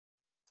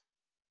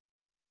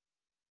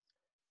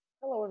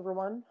Hello,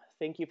 everyone.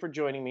 Thank you for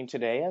joining me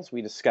today as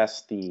we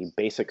discuss the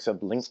basics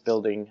of link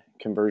building,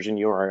 conversion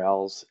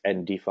URLs,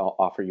 and default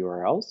offer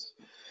URLs.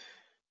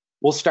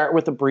 We'll start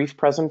with a brief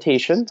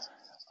presentation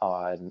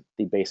on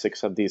the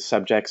basics of these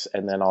subjects,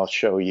 and then I'll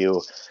show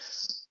you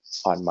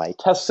on my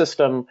test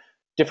system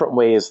different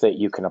ways that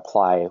you can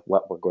apply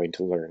what we're going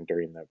to learn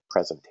during the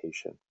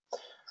presentation.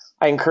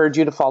 I encourage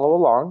you to follow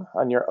along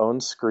on your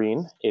own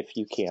screen if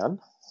you can.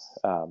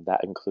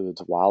 That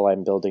includes while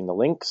I'm building the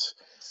links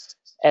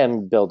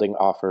and building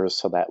offers,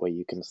 so that way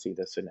you can see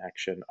this in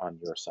action on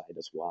your side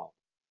as well.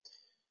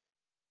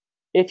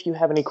 If you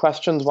have any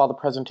questions while the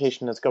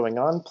presentation is going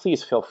on,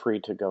 please feel free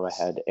to go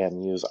ahead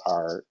and use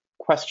our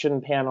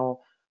question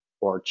panel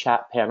or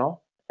chat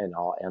panel, and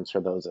I'll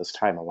answer those as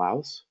time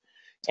allows.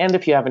 And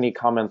if you have any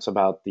comments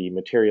about the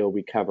material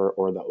we cover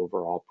or the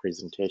overall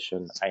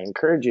presentation, I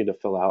encourage you to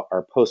fill out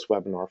our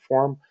post-webinar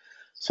form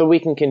so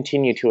we can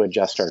continue to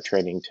adjust our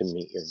training to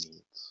meet your needs.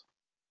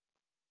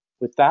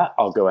 With that,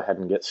 I'll go ahead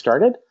and get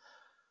started.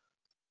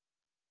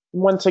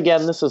 Once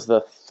again, this is the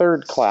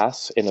third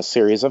class in a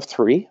series of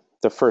 3.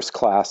 The first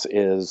class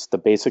is the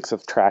basics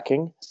of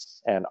tracking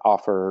and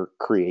offer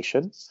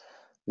creation.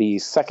 The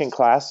second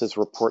class is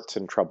reports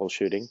and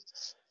troubleshooting.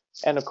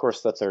 And of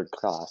course, the third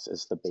class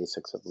is the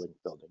basics of link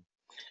building.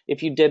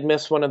 If you did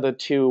miss one of the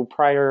 2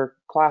 prior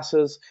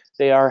classes,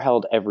 they are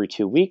held every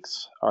 2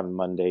 weeks on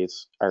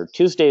Mondays, or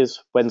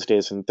Tuesdays,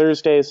 Wednesdays, and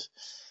Thursdays,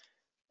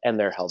 and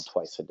they're held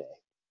twice a day.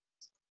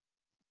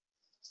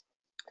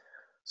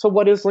 So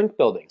what is link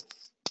building?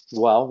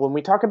 Well, when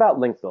we talk about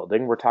link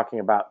building, we're talking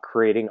about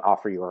creating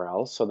offer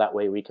URLs, so that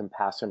way we can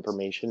pass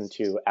information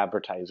to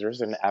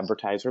advertisers and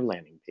advertiser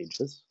landing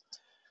pages.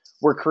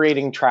 We're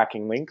creating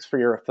tracking links for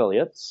your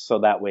affiliates, so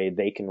that way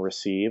they can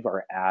receive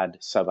or add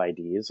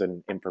sub-IDs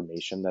and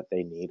information that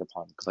they need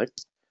upon click.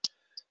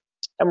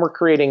 And we're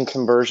creating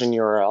conversion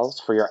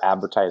URLs for your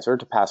advertiser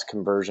to pass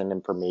conversion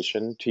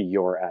information to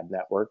your ad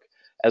network,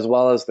 as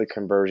well as the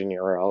conversion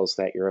URLs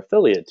that your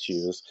affiliates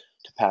use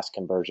to pass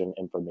conversion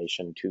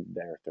information to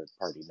their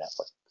third-party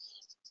networks.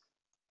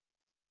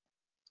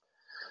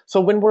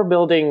 So when we're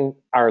building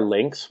our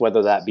links,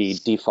 whether that be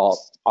default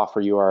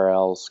offer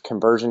URLs,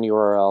 conversion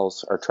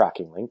URLs, or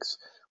tracking links,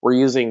 we're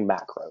using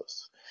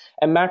macros.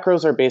 And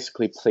macros are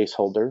basically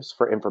placeholders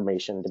for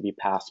information to be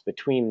passed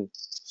between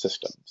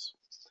systems.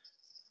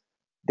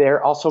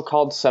 They're also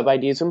called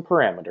sub-IDs and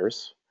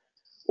parameters,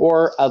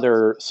 or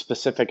other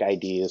specific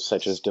IDs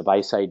such as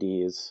device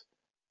IDs,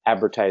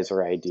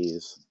 advertiser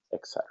IDs,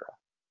 etc.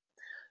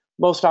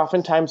 Most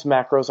oftentimes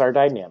macros are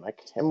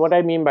dynamic, and what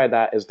I mean by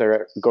that is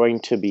they're going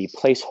to be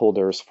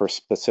placeholders for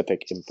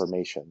specific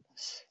information.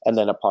 And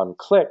then upon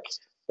click,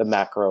 the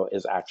macro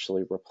is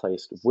actually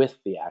replaced with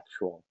the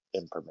actual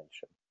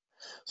information.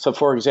 So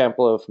for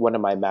example, if one of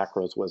my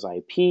macros was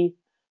IP,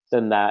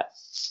 then that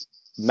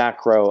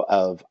macro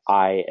of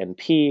I and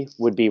P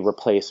would be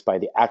replaced by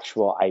the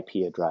actual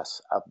IP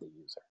address of the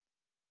user.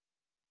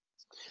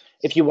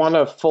 If you want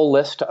a full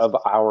list of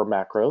our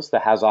macros, the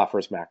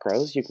HasOffers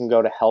macros, you can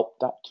go to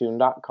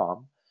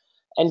help.tune.com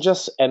and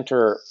just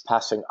enter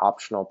passing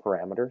optional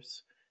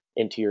parameters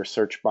into your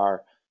search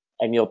bar,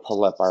 and you'll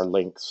pull up our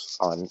links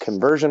on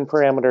conversion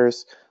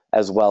parameters,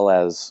 as well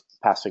as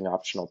passing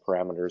optional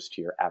parameters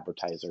to your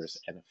advertisers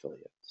and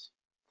affiliates.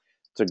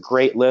 It's a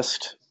great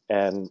list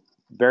and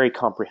very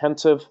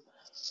comprehensive.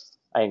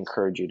 I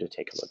encourage you to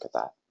take a look at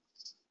that.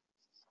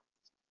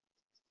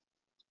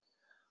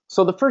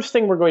 So the first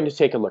thing we're going to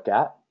take a look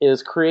at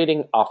is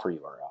creating offer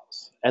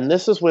URLs. And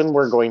this is when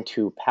we're going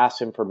to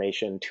pass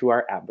information to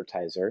our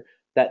advertiser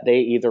that they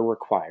either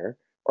require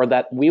or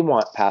that we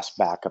want passed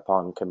back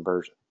upon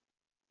conversion.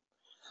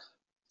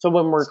 So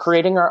when we're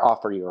creating our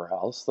offer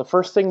URLs, the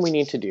first thing we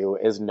need to do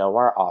is know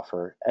our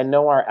offer and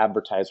know our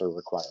advertiser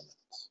requirements.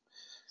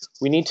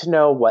 We need to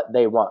know what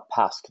they want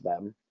passed to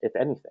them, if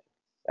anything.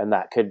 And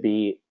that could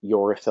be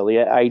your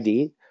affiliate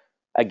ID,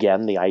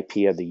 again, the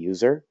IP of the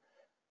user.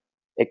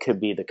 It could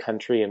be the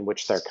country in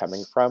which they're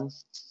coming from,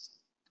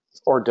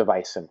 or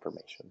device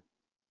information.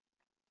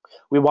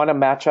 We want to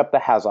match up the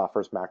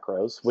HasOffers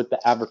macros with the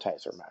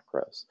advertiser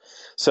macros.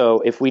 So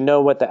if we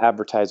know what the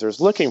advertiser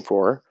is looking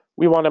for,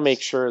 we want to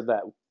make sure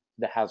that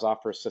the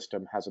HasOffers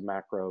system has a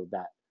macro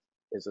that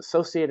is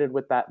associated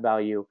with that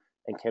value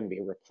and can be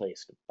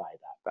replaced by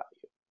that value.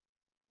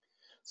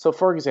 So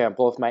for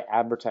example, if my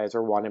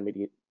advertiser wanted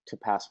me to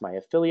pass my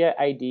affiliate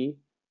ID,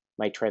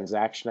 my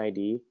transaction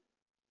ID,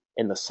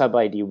 in the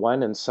sub-ID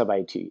 1 and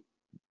sub-ID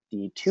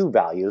 2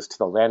 values to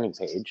the landing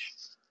page,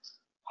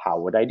 how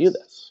would I do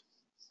this?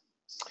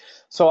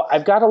 So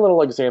I've got a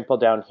little example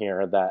down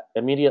here that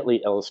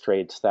immediately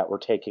illustrates that we're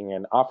taking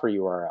an offer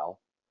URL.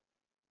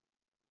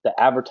 The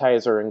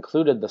advertiser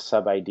included the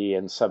sub-ID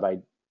and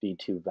sub-ID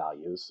 2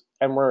 values,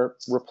 and we're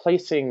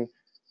replacing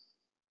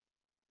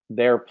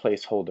their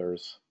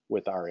placeholders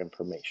with our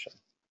information.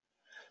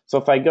 So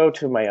if I go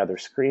to my other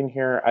screen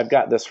here, I've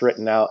got this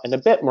written out in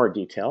a bit more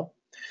detail.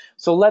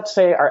 So let's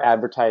say our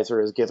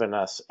advertiser has given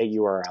us a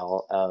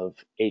URL of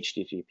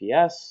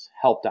https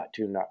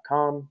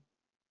help.tune.com,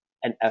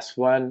 an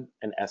S1,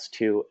 an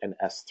S2, and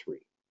S3.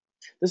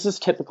 This is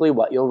typically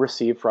what you'll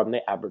receive from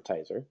the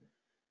advertiser.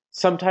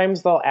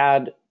 Sometimes they'll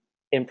add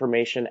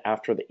information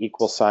after the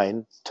equal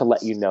sign to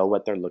let you know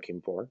what they're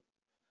looking for.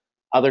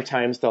 Other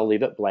times they'll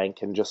leave it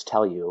blank and just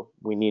tell you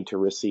we need to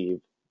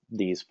receive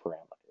these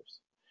parameters.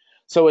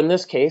 So in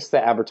this case,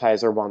 the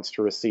advertiser wants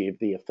to receive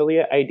the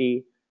affiliate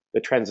ID,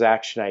 the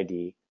transaction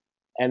ID,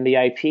 and the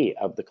IP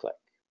of the click.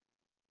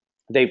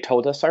 They've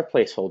told us our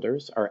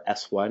placeholders are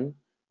S1,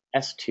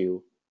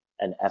 S2,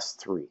 and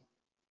S3.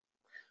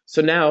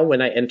 So now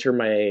when I enter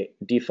my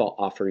default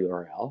offer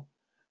URL,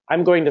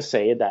 I'm going to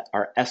say that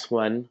our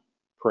S1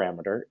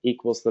 parameter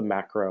equals the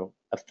macro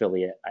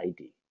affiliate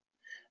ID.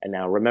 And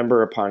now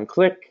remember, upon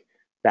click,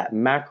 that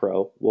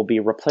macro will be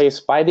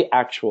replaced by the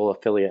actual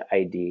affiliate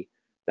ID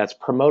that's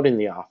promoting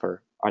the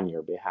offer on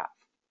your behalf.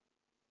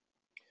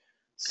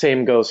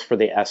 Same goes for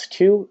the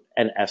S2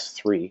 and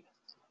S3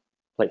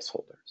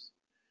 placeholders.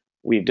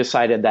 We've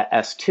decided that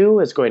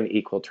S2 is going to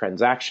equal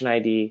transaction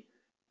ID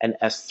and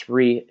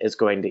S3 is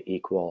going to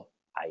equal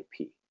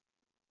IP.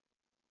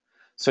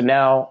 So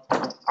now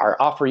our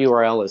offer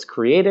URL is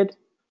created.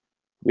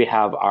 We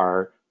have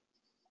our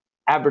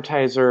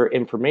advertiser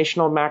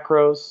informational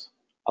macros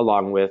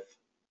along with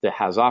the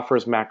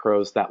HasOffers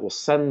macros that will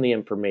send the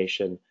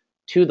information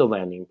to the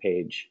landing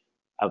page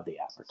of the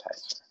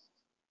advertiser.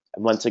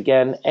 And once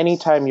again,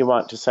 anytime you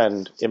want to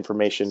send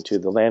information to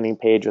the landing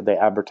page of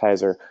the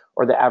advertiser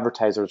or the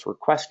advertiser is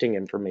requesting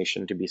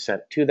information to be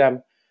sent to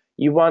them,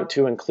 you want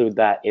to include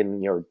that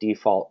in your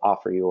default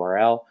offer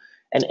URL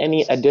and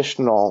any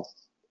additional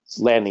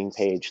landing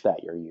page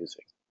that you're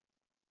using.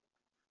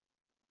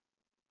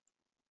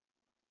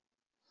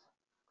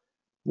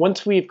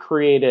 Once we've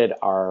created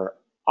our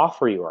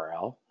offer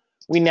URL,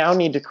 we now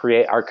need to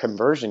create our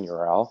conversion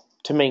URL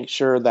to make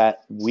sure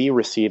that we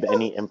receive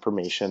any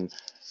information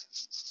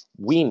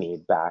we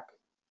need back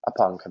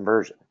upon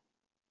conversion.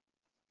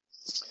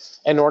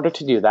 In order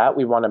to do that,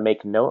 we want to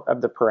make note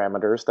of the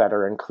parameters that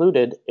are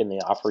included in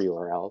the offer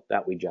URL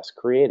that we just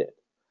created.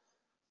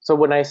 So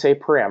when I say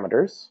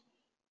parameters,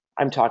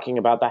 I'm talking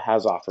about the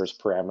HasOffers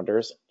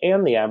parameters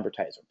and the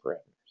advertiser parameters.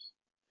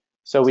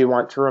 So we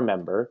want to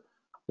remember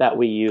that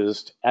we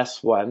used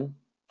S1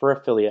 for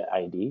affiliate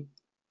ID,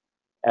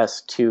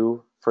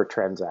 S2 for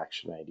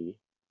transaction ID,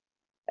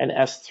 and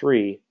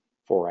S3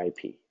 for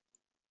IP.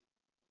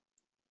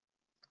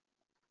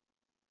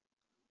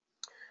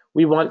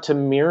 We want to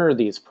mirror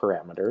these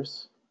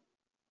parameters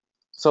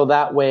so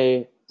that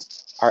way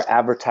our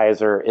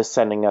advertiser is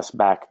sending us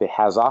back the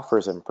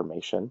HasOffers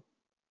information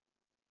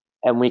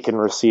and we can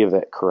receive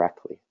it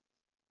correctly.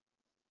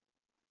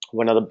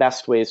 One of the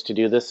best ways to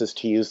do this is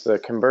to use the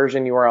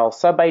conversion URL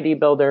sub-ID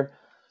builder,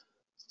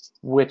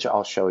 which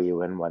I'll show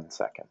you in 1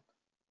 second.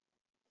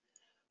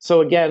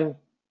 So again,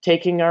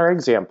 taking our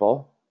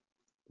example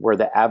where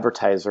the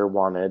advertiser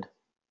wanted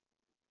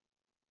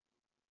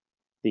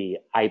the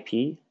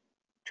IP,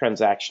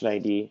 transaction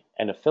ID,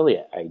 and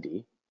affiliate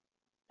ID,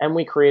 and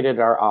we created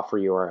our offer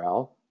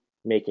URL,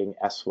 making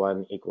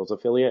S1 equals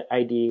affiliate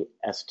ID,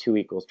 S2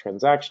 equals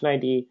transaction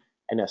ID,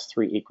 and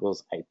S3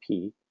 equals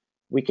IP.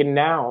 We can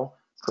now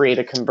create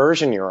a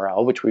conversion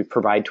URL, which we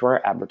provide to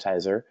our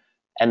advertiser,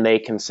 and they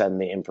can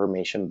send the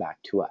information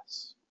back to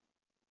us.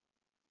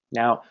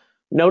 Now,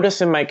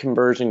 notice in my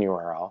conversion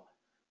URL,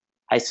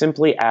 I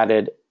simply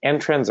added and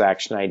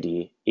transaction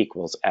ID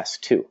equals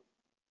S2.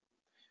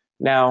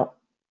 Now,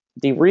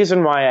 the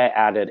reason why I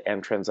added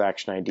and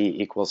transaction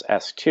ID equals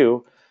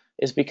S2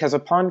 is because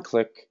upon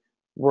click,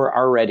 we're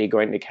already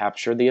going to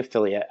capture the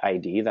affiliate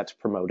ID that's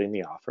promoting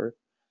the offer,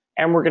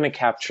 and we're going to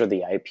capture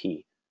the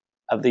IP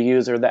of the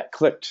user that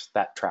clicked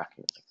that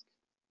tracking link.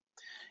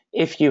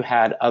 If you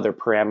had other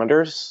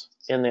parameters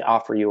in the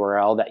offer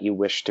URL that you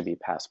wish to be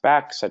passed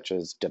back, such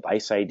as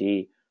device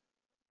ID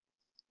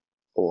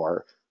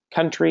or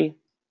country,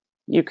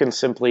 you can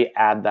simply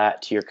add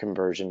that to your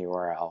conversion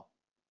URL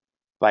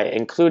by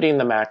including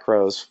the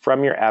macros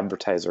from your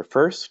advertiser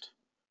first.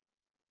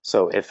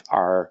 So if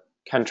our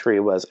country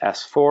was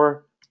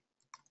S4,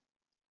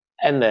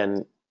 and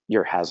then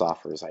your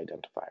HasOffers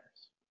identifiers.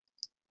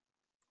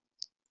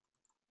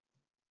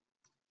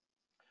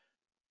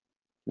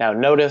 Now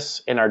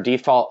notice in our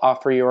default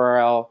offer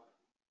URL,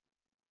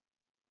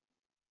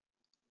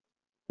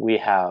 we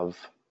have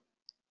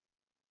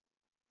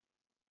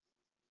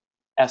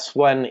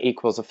S1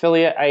 equals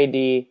affiliate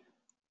ID,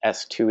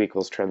 S2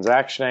 equals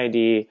transaction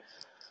ID,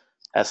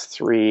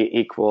 S3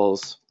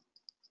 equals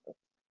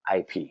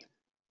IP.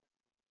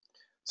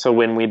 So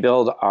when we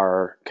build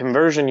our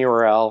conversion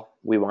URL,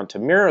 we want to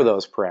mirror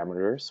those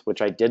parameters,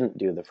 which I didn't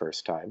do the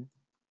first time,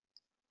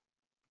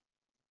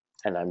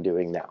 and I'm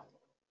doing now.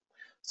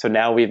 So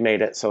now we've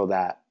made it so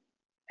that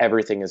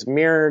everything is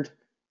mirrored,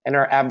 and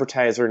our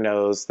advertiser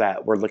knows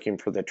that we're looking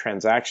for the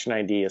transaction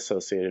ID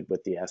associated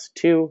with the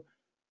S2,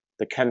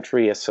 the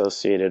country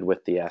associated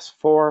with the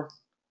S4,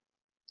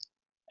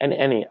 and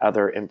any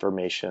other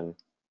information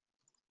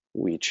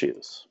we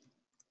choose.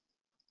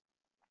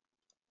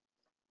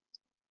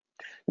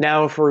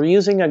 Now, if we're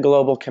using a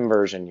global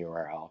conversion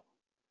URL,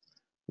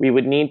 we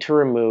would need to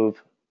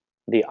remove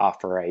the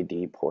offer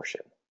ID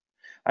portion.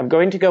 I'm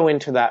going to go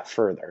into that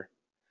further,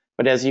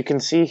 but as you can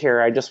see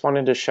here, I just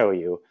wanted to show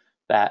you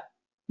that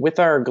with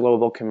our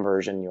global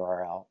conversion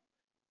URL,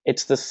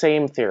 it's the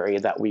same theory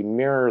that we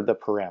mirror the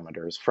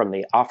parameters from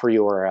the offer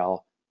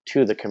URL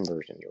to the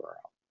conversion URL.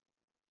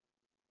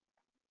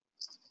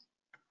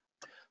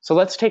 So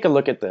let's take a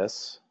look at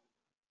this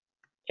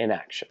in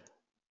action.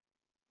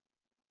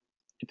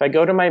 If I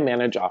go to my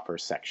Manage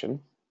Offers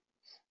section,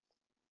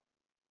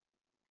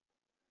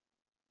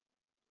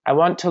 I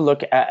want to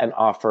look at an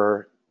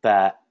offer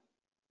that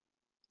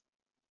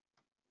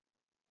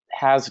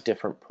has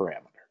different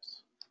parameters.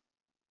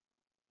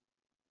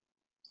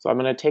 So I'm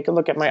going to take a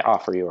look at my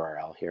offer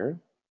URL here.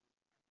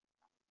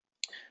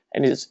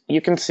 And as you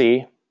can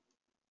see,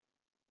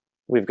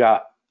 we've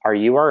got our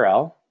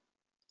URL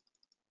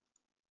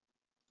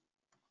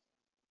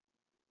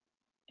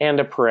and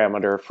a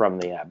parameter from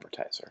the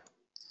advertiser.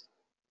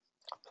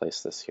 I'll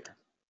place this here.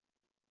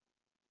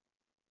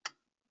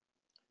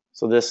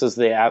 So this is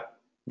the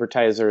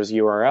advertiser's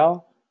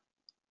URL.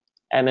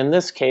 And in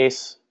this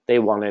case, they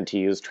wanted to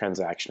use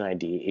transaction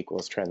ID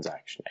equals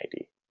transaction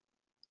ID.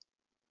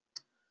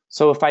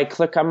 So if I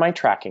click on my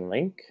tracking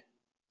link,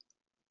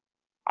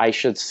 I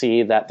should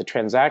see that the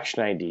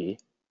transaction ID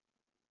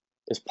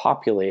is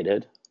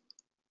populated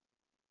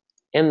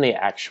in the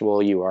actual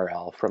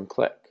URL from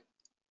click.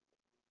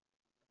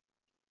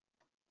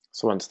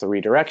 So once the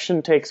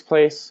redirection takes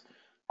place,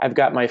 I've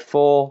got my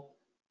full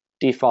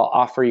default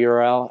offer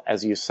URL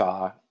as you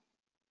saw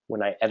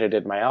when I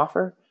edited my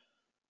offer.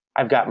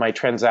 I've got my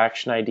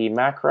transaction ID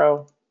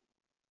macro,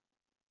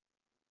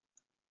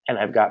 and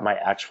I've got my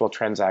actual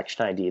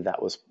transaction ID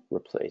that was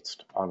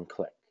replaced on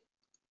click.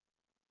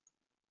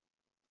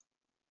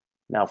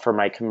 Now for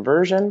my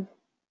conversion,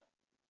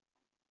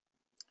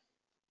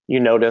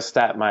 you notice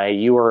that my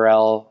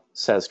URL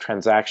says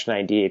transaction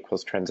ID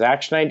equals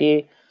transaction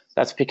ID.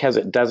 That's because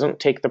it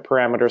doesn't take the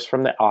parameters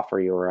from the offer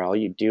URL.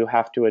 You do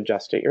have to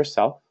adjust it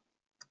yourself.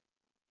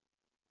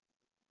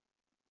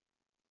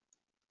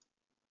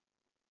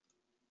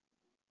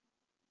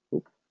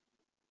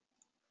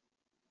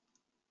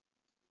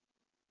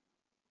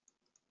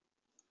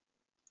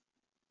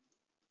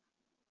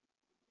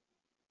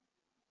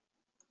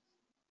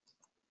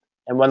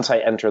 And once I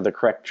enter the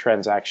correct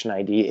transaction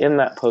ID in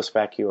that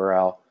postback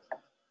URL,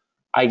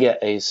 I get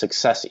a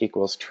success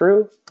equals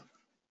true,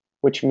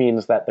 which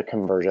means that the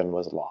conversion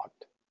was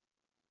logged.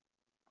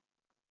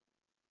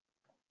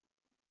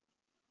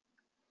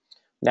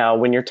 Now,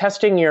 when you're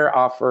testing your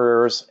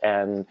offers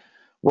and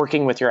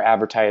working with your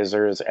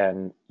advertisers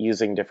and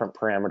using different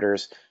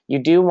parameters, you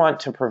do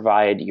want to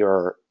provide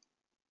your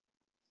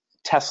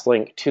test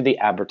link to the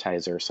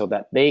advertiser so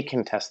that they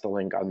can test the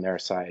link on their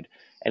side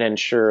and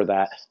ensure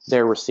that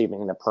they're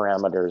receiving the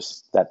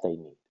parameters that they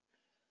need.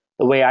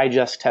 The way I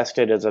just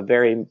tested is a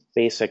very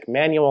basic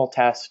manual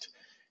test,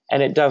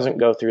 and it doesn't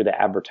go through the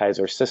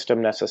advertiser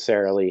system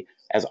necessarily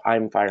as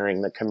I'm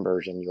firing the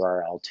conversion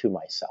URL to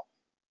myself.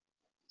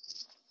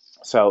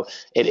 So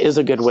it is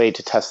a good way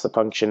to test the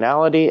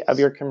functionality of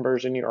your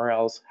conversion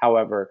URLs.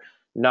 However,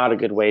 not a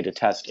good way to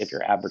test if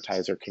your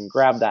advertiser can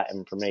grab that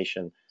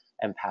information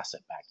and pass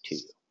it back to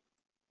you.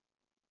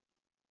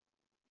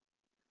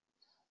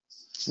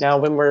 Now,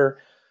 when we're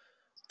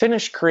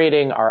finished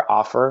creating our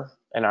offer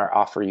and our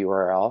offer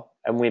URL,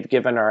 and we've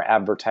given our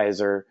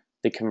advertiser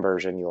the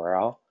conversion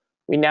URL,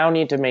 we now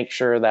need to make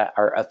sure that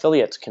our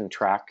affiliates can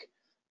track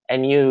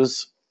and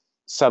use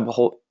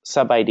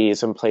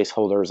sub-IDs and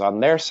placeholders on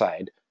their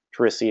side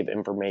to receive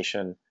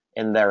information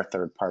in their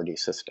third-party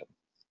system.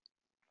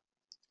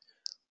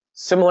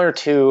 Similar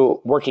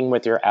to working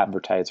with your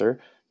advertiser,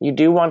 you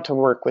do want to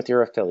work with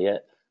your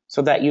affiliate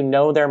so that you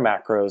know their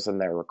macros and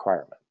their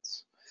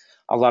requirements.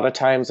 A lot of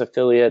times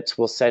affiliates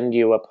will send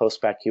you a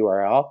postback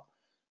URL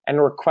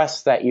and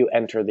request that you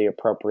enter the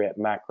appropriate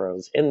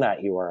macros in that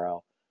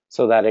URL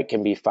so that it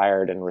can be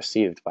fired and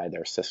received by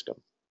their system.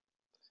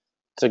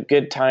 It's a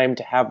good time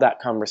to have that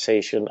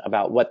conversation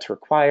about what's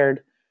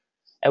required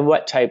and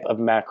what type of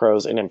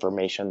macros and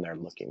information they're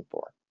looking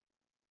for.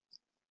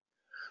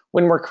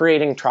 When we're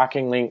creating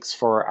tracking links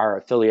for our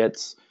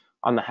affiliates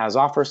on the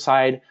HasOffers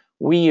side,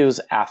 we use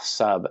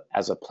AffSub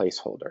as a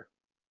placeholder.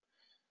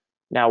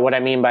 Now, what I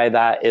mean by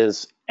that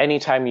is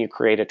anytime you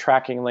create a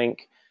tracking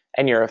link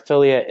and your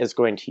affiliate is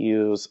going to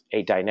use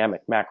a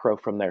dynamic macro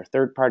from their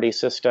third-party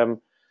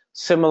system,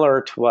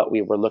 similar to what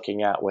we were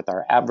looking at with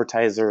our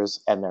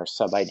advertisers and their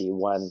sub-ID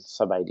 1,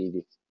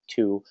 sub-ID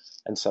 2,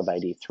 and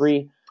sub-ID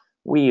 3,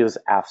 we use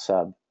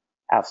AffSub,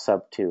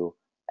 AffSub 2,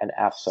 and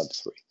AffSub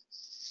 3.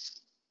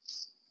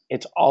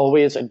 It's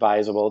always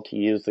advisable to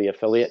use the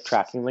affiliate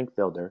tracking link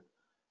builder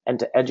and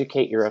to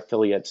educate your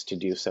affiliates to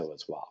do so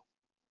as well.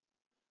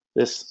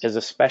 This is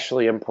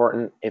especially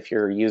important if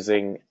you're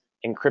using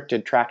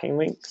encrypted tracking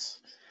links,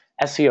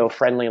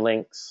 SEO-friendly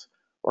links,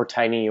 or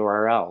tiny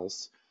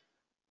URLs,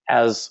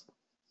 as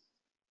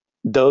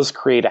those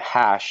create a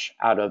hash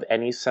out of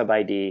any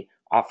sub-ID,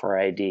 offer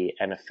ID,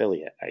 and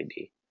affiliate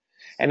ID.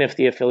 And if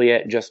the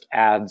affiliate just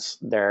adds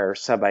their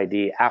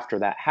sub-ID after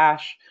that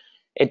hash,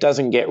 it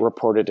doesn't get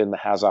reported in the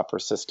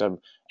HasOffers system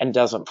and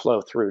doesn't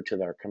flow through to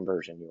their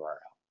conversion URL.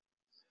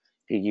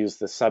 If you use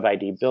the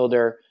sub-ID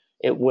builder,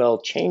 it will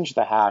change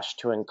the hash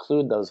to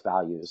include those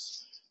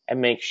values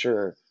and make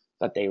sure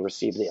that they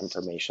receive the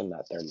information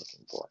that they're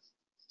looking for.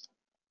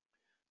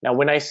 Now,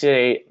 when I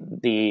say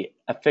the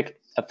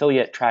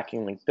affiliate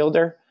tracking link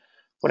builder,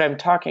 what I'm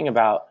talking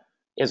about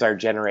is our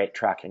generate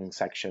tracking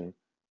section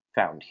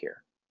found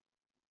here.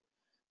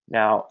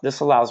 Now, this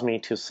allows me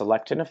to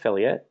select an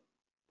affiliate,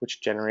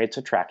 which generates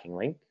a tracking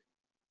link.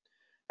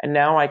 And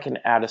now I can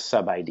add a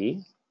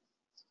sub-ID.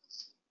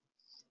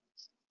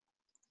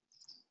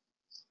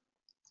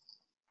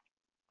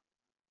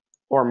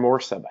 Or more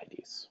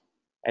sub-IDs.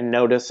 And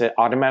notice it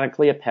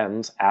automatically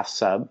appends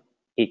AffSub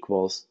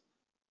equals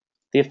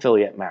the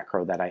affiliate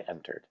macro that I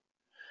entered.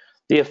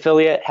 The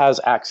affiliate has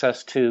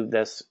access to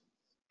this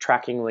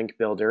tracking link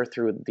builder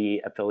through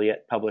the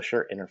affiliate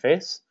publisher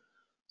interface.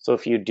 So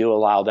if you do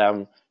allow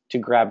them to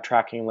grab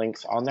tracking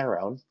links on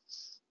their own,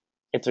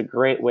 it's a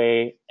great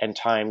way and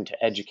time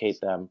to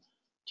educate them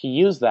to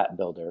use that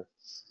builder.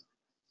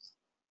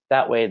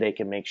 That way they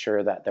can make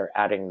sure that they're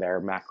adding their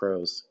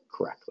macros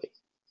correctly.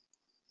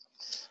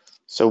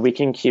 So we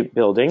can keep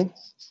building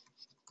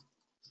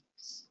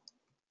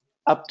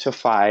up to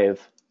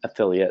 5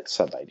 affiliate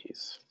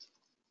sub-IDs.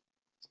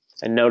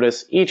 And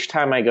notice each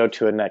time I go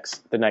to the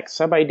next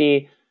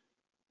sub-ID,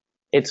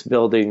 it's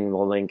building the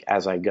link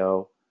as I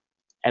go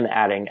and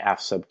adding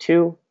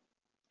AffSub2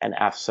 and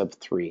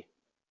AffSub3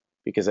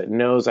 because it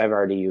knows I've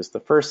already used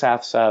the first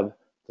AffSub,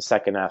 the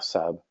second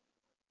AffSub,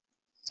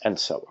 and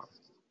so on.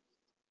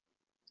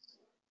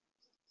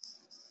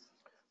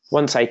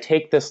 Once I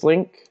take this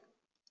link,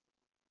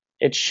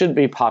 it should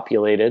be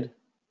populated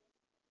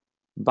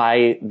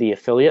by the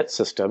affiliate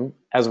system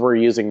as we're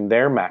using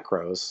their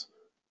macros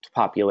to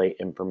populate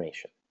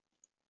information.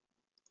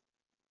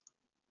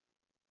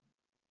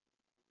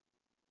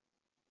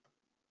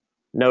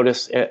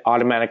 Notice it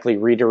automatically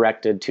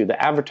redirected to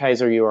the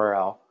advertiser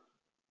URL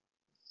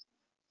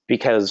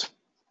because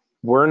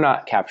we're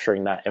not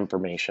capturing that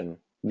information,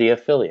 the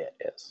affiliate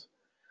is.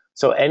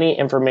 So any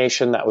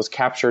information that was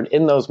captured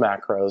in those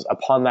macros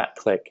upon that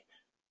click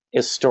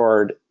is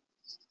stored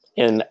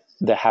in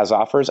the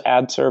HasOffers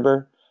ad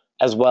server,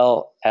 as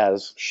well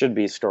as should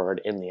be stored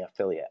in the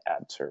affiliate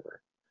ad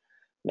server.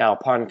 Now,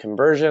 upon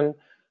conversion,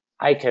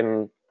 I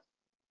can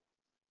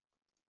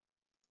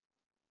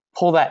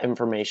pull that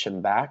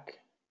information back,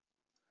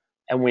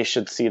 and we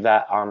should see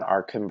that on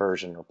our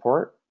conversion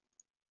report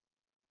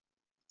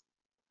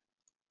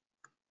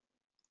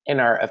in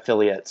our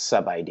affiliate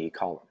sub-ID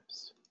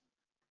columns.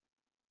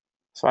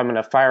 So I'm going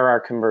to fire our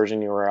conversion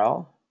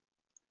URL,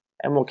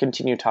 and we'll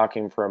continue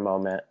talking for a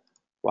moment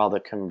while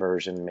the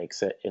conversion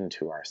makes it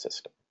into our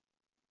system.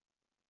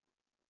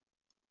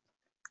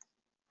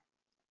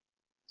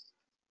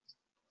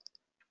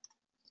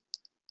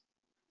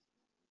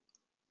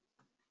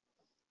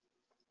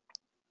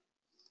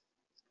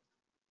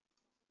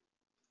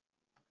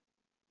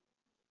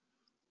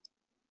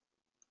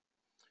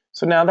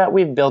 So now that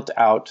we've built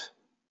out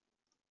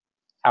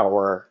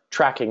our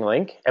tracking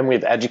link and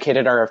we've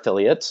educated our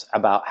affiliates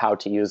about how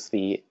to use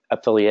the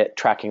affiliate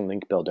tracking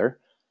link builder,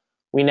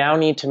 we now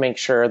need to make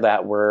sure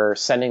that we're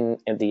sending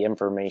the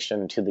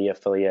information to the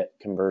affiliate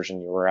conversion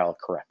URL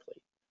correctly.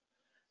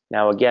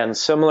 Now again,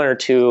 similar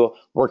to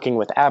working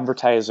with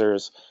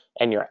advertisers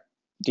and your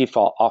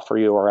default offer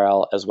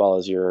URL as well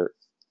as your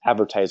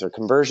advertiser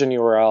conversion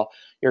URL,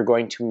 you're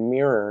going to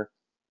mirror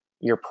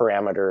your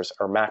parameters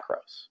or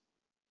macros.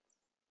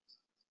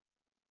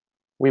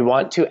 We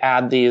want to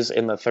add these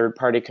in the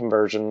third-party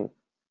conversion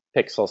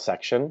pixel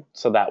section,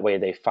 so that way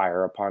they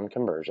fire upon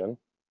conversion.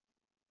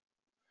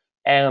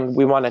 And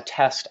we want to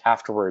test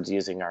afterwards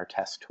using our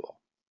test tool.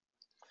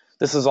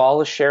 This is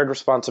all a shared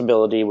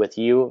responsibility with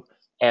you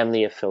and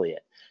the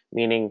affiliate,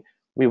 meaning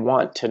we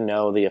want to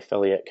know the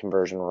affiliate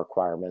conversion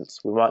requirements.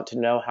 We want to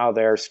know how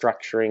they're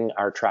structuring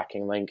our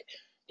tracking link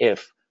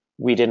if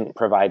we didn't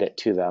provide it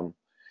to them.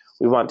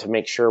 We want to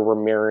make sure we're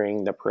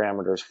mirroring the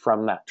parameters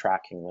from that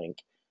tracking link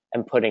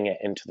and putting it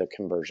into the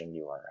conversion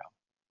URL.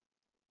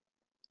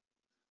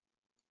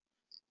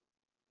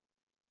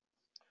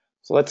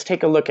 So let's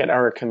take a look at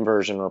our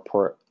conversion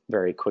report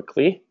very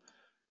quickly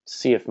to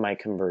see if my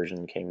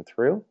conversion came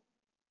through.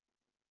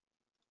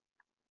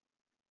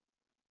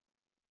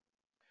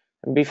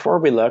 And before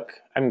we look,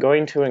 I'm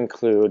going to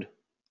include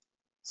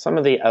some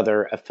of the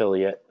other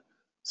affiliate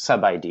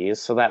sub-IDs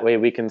so that way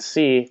we can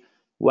see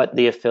what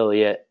the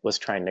affiliate was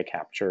trying to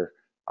capture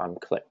on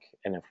click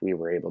and if we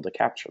were able to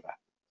capture that.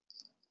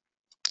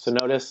 So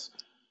notice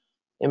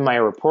in my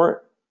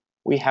report,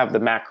 we have the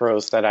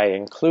macros that I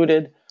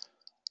included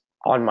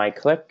on my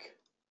click.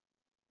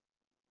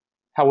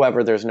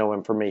 However, there's no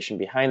information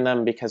behind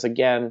them because,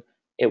 again,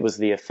 it was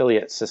the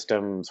affiliate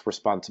system's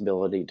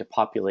responsibility to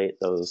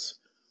populate those.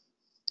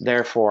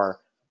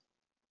 Therefore,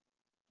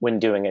 when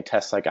doing a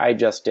test like I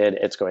just did,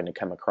 it's going to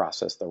come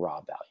across as the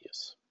raw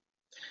values.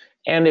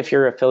 And if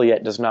your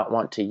affiliate does not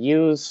want to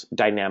use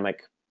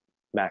dynamic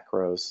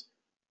macros,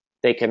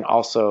 they can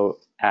also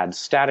add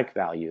static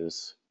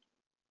values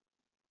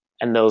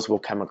and those will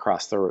come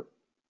across the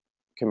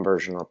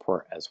conversion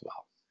report as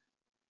well.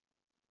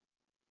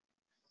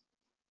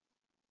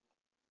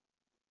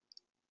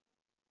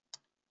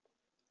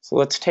 So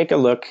let's take a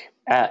look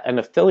at an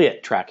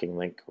affiliate tracking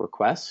link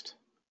request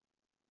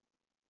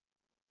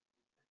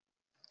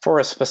for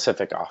a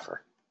specific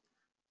offer.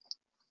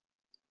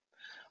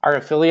 Our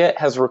affiliate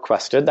has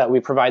requested that we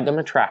provide them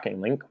a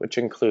tracking link, which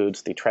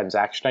includes the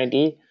transaction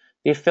ID,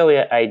 the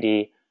affiliate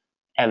ID,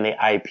 and the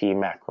IP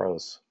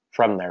macros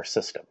from their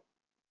system.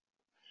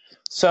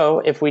 So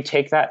if we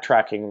take that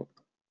tracking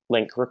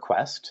link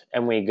request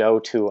and we go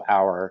to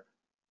our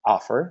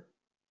offer,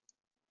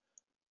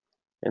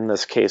 in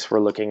this case, we're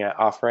looking at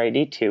offer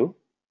ID 2,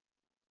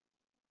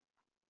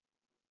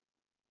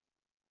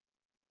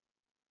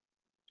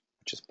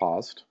 which is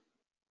paused.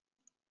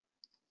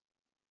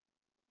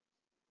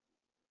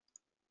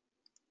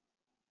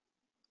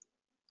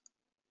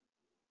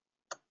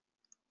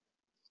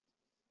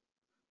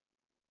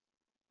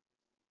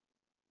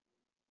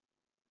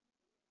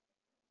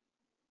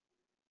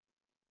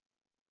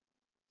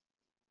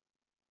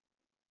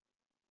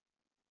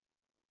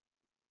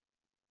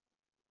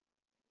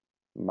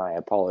 My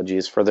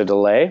apologies for the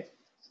delay.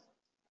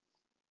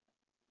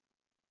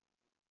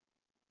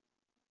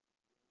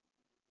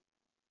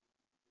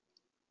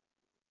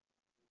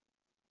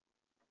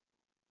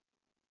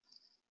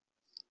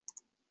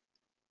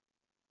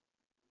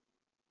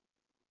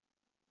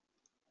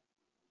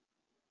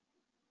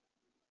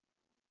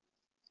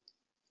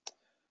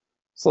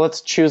 So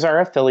let's choose our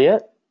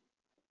affiliate.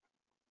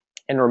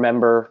 And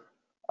remember,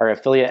 our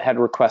affiliate had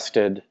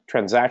requested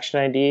transaction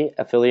ID,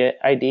 affiliate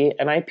ID,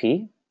 and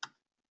IP.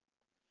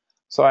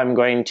 So I'm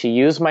going to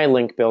use my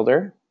link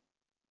builder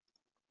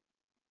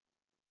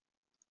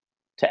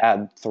to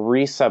add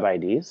 3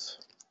 sub-IDs.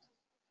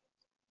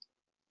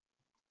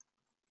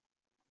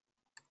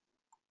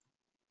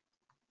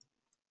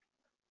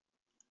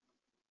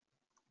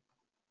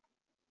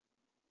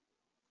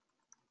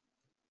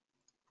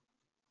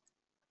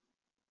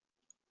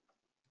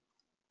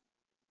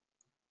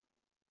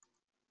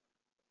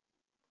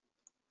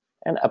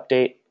 And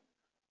update.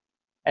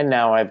 And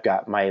now I've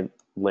got my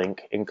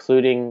link,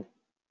 including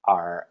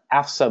our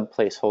AFSUB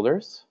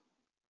placeholders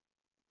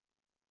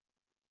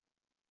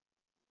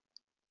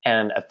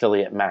and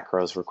affiliate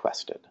macros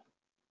requested.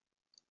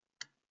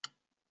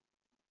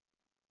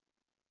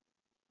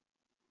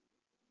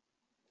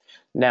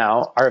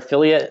 Now, our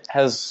affiliate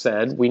has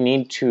said we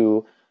need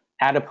to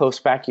add a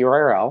postback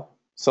URL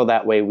so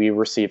that way we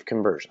receive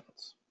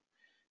conversions.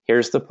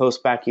 Here's the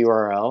postback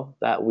URL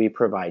that we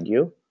provide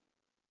you,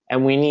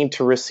 and we need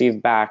to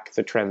receive back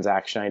the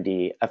transaction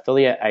ID,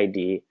 affiliate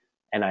ID,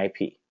 and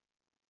IP.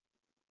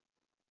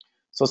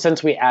 So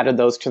since we added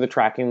those to the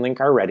tracking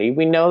link already,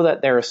 we know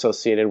that they're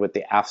associated with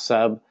the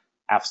AFSUB,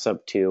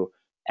 AFSUB2,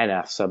 and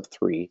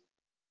AFSUB3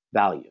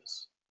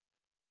 values.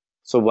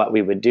 So what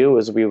we would do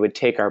is we would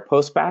take our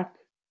postback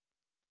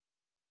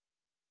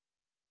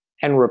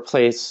and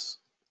replace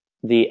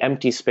the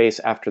empty space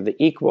after the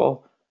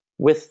equal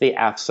with the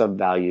AFSUB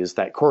values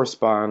that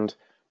correspond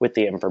with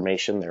the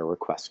information they're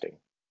requesting.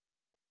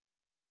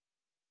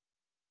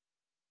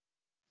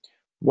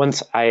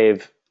 Once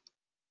I've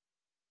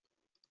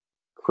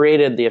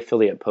created the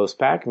affiliate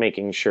postback,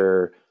 making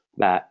sure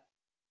that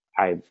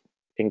I've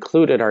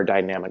included our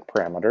dynamic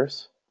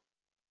parameters,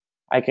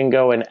 I can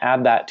go and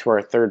add that to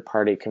our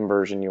third-party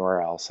conversion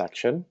URL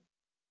section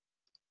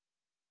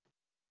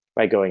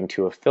by going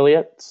to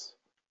Affiliates,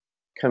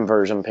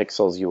 Conversion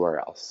Pixels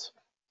URLs.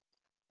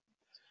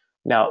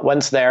 Now,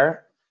 once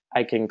there,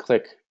 I can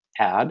click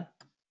Add,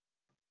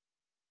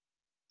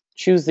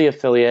 choose the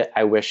affiliate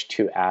I wish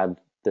to add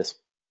this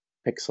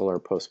pixel or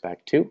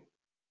postback to,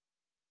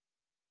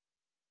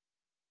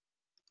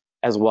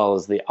 as well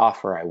as the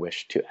offer I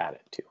wish to add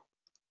it to.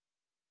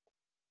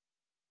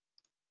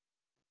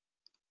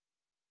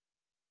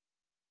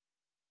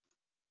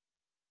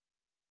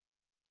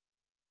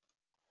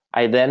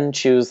 I then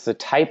choose the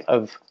type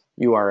of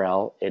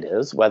URL it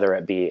is, whether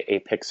it be a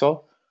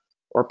pixel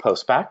or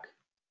postback.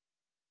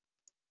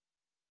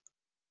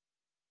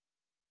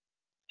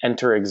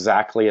 Enter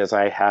exactly as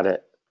I had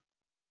it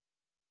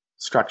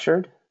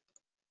structured,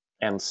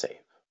 and save.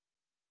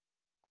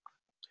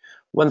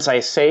 Once I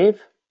save,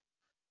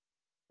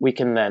 we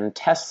can then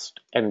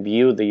test and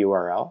view the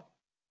URL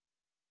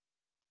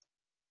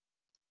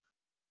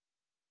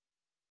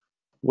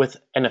with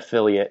an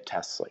affiliate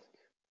test link.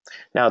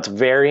 Now, it's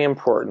very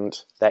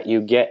important that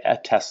you get a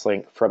test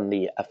link from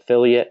the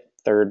affiliate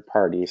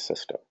third-party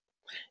system.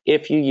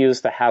 If you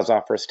use the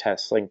HasOffers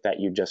test link that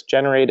you just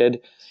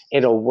generated,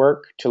 it'll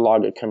work to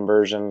log a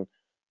conversion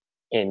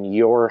in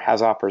your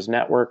HasOffers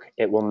network.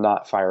 It will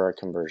not fire a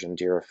conversion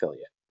to your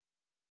affiliate.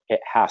 It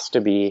has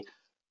to be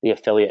the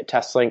affiliate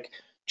test link.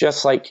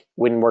 Just like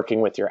when working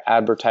with your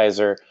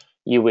advertiser,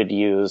 you would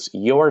use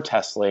your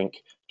test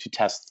link to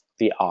test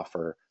the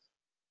offer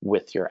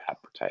with your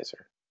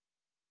advertiser.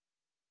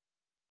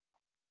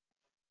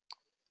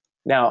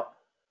 Now,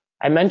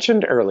 I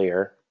mentioned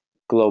earlier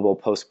global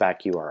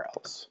postback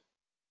URLs.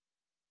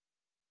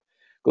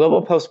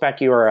 Global postback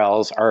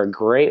URLs are a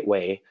great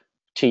way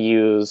to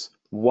use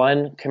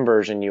one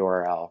conversion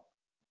URL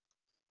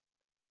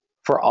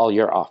for all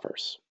your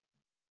offers.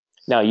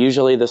 Now,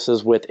 usually this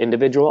is with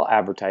individual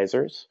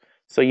advertisers,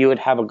 so you would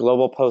have a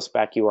global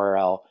postback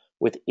URL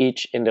with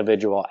each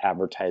individual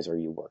advertiser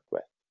you work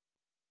with.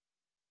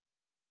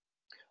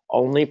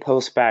 Only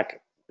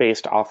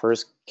postback-based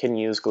offers can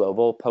use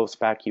global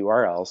postback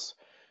URLs.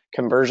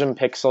 Conversion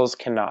pixels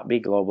cannot be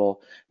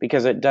global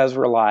because it does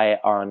rely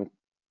on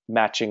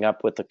matching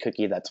up with the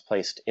cookie that's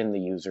placed in the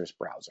user's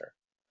browser.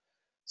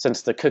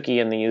 Since the cookie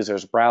in the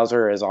user's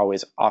browser is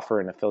always offer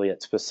and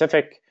affiliate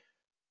specific,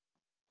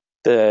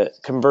 the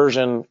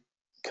conversion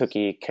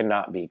cookie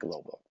cannot be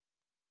global.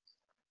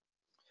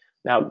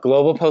 Now,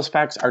 global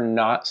postbacks are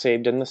not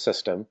saved in the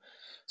system.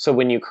 So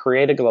when you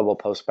create a global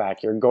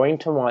postback, you're going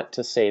to want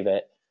to save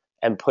it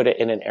and put it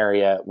in an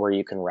area where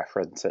you can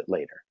reference it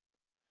later.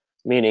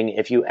 Meaning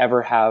if you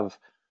ever have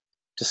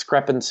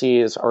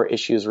discrepancies or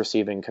issues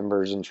receiving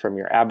conversions from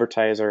your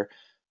advertiser,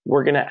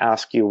 we're going to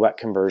ask you what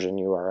conversion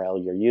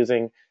URL you're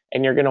using,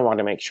 and you're going to want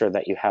to make sure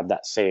that you have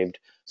that saved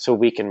so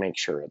we can make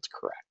sure it's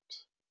correct.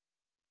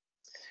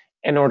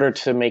 In order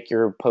to make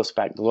your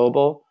postback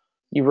global,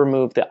 you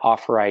remove the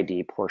offer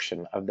ID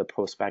portion of the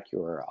postback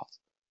URL.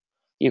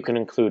 You can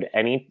include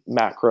any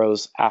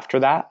macros after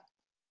that,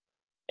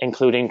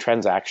 including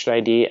transaction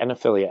ID and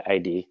affiliate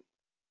ID,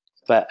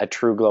 but a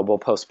true global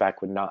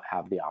postback would not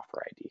have the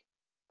offer ID.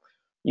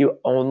 You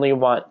only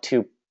want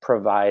to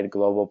provide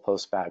global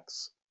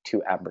postbacks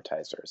to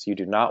advertisers. You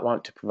do not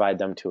want to provide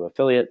them to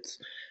affiliates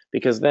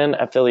because then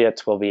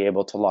affiliates will be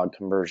able to log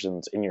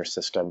conversions in your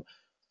system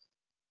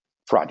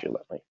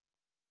fraudulently.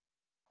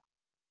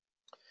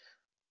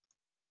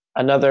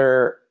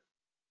 Another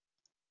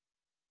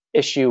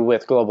issue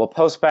with global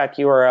postback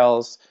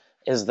URLs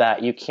is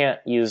that you can't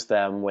use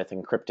them with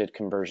encrypted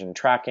conversion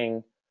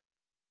tracking,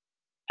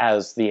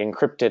 as the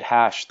encrypted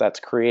hash that's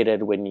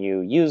created when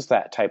you use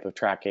that type of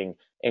tracking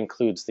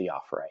includes the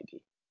offer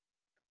ID.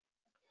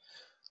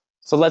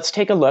 So let's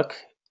take a look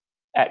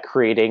at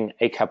creating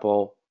a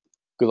couple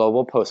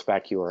global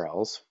postback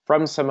URLs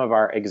from some of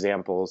our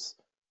examples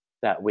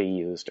that we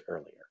used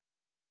earlier.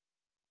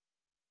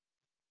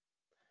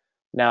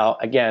 Now,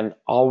 again,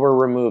 all we're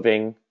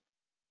removing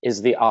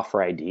is the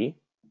offer ID.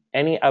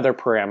 Any other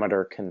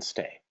parameter can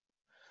stay.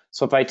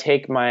 So if I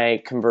take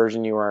my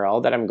conversion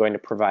URL that I'm going to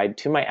provide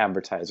to my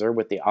advertiser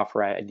with the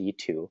offer ID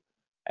 2,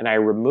 and I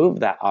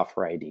remove that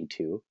offer ID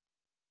 2,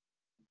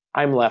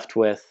 I'm left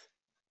with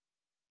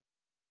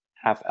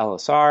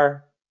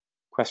FLSR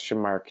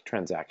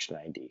transaction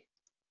ID.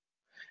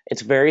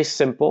 It's very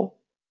simple.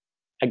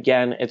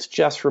 Again, it's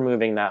just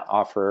removing that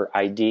offer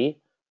ID.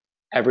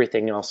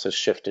 Everything else is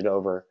shifted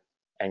over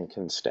and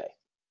can stay.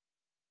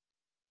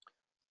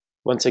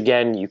 Once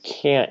again, you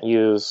can't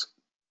use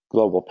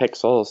global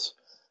pixels,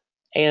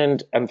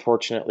 and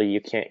unfortunately,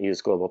 you can't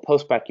use global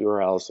postback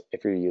URLs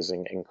if you're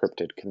using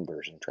encrypted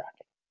conversion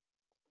tracking.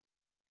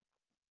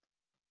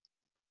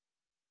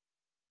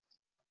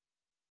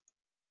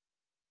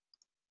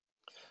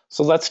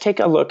 So let's take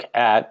a look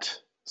at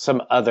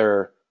some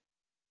other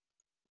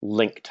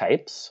link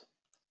types,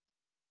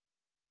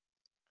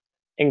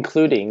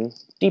 including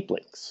deep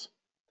links.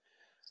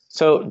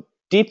 So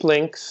deep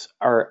links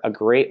are a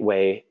great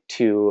way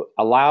to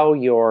allow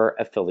your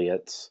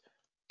affiliates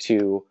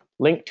to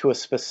link to a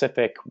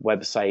specific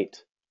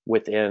website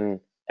within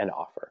an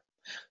offer.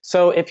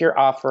 So if your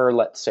offer,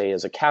 let's say,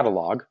 is a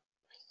catalog,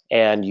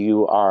 and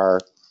you are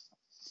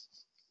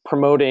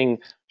promoting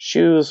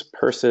shoes,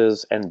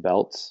 purses, and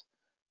belts,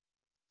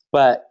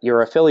 but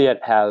your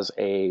affiliate has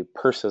a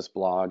purses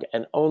blog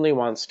and only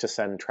wants to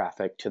send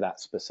traffic to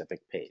that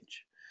specific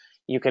page,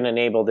 you can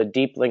enable the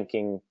deep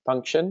linking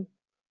function,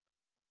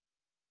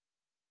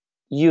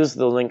 use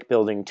the link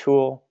building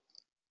tool,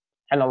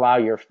 and allow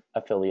your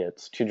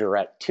affiliates to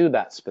direct to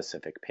that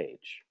specific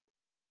page.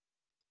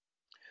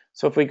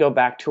 So if we go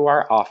back to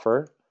our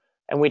offer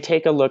and we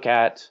take a look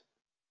at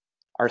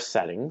our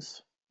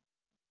settings,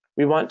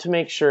 we want to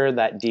make sure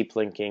that deep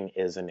linking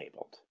is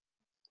enabled.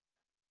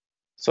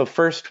 So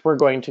first, we're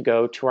going to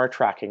go to our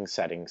tracking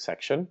settings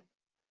section,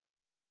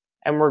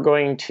 and we're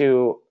going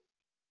to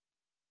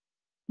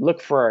look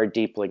for our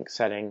deep link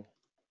setting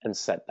and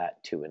set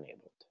that to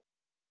enabled.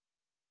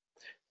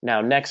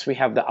 Now, next we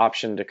have the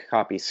option to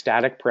copy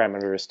static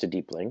parameters to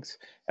deep links.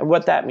 And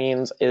what that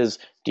means is,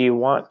 do you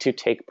want to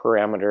take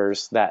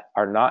parameters that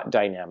are not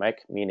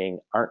dynamic, meaning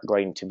aren't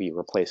going to be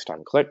replaced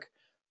on click,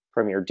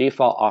 from your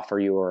default offer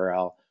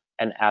URL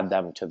and add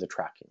them to the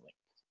tracking link?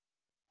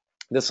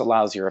 This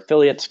allows your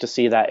affiliates to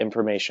see that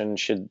information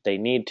should they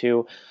need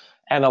to,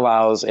 and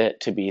allows it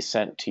to be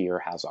sent to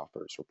your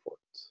HasOffers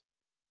reports.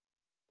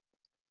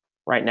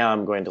 Right now,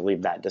 I'm going to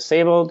leave that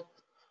disabled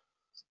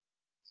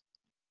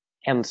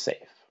and save.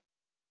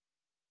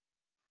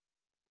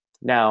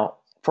 Now,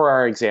 for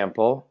our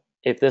example,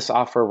 if this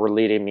offer were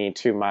leading me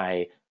to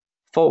my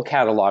full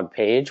catalog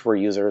page where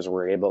users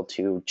were able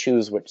to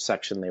choose which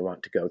section they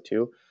want to go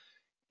to,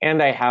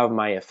 and I have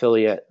my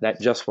affiliate that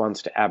just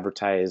wants to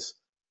advertise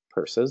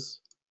purses,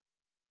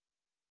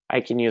 I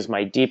can use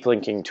my deep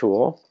linking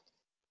tool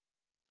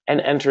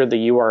and enter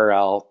the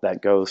URL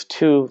that goes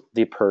to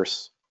the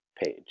purse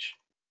page.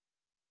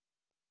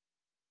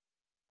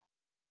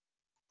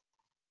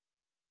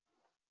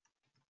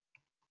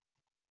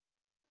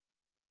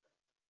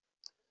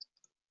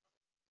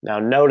 Now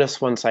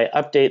notice once I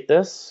update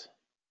this,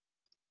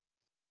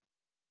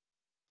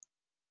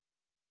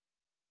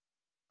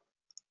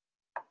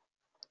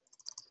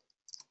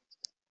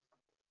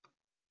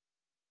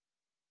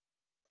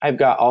 I've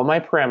got all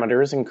my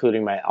parameters,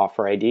 including my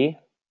offer ID,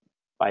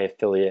 my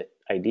affiliate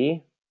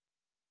ID,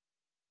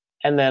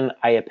 and then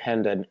I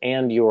append an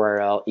and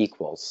URL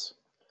equals,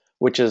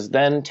 which is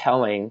then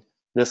telling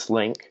this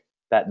link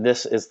that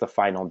this is the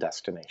final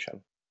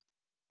destination.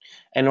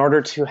 In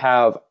order to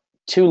have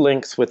two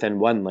links within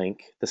one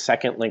link, the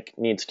second link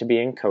needs to be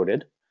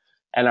encoded,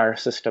 and our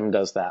system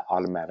does that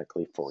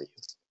automatically for you.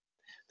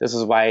 This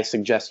is why I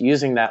suggest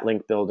using that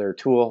link builder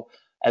tool,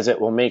 as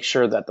it will make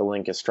sure that the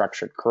link is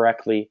structured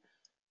correctly,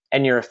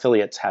 and your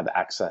affiliates have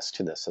access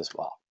to this as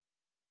well.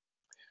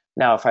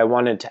 Now, if I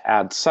wanted to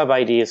add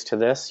sub-IDs to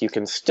this, you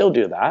can still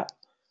do that.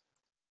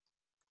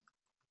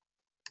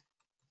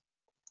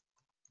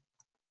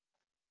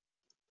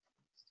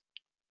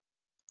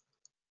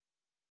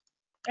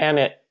 And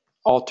it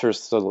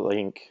alters the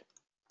link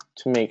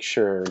to make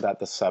sure that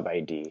the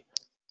sub-ID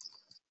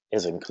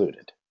is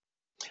included.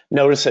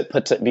 Notice it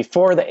puts it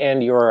before the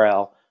and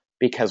URL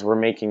because we're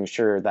making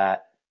sure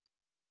that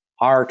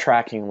our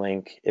tracking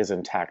link is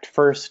intact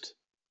first,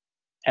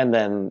 and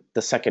then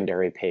the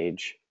secondary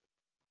page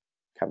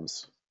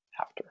comes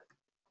after.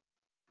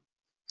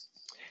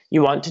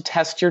 You want to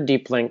test your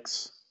deep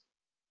links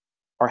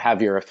or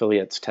have your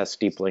affiliates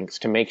test deep links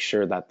to make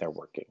sure that they're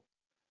working.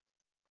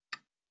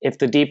 If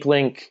the deep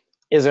link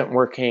isn't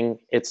working,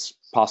 it's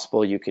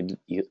possible you could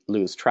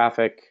lose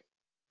traffic.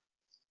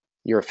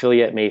 Your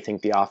affiliate may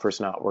think the offer's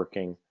not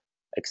working,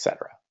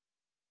 etc.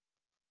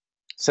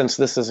 Since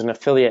this is an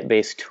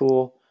affiliate-based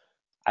tool,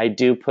 I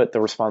do put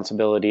the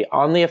responsibility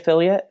on the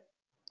affiliate.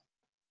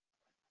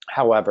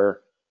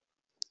 However,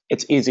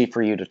 it's easy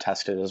for you to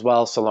test it as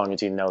well, so long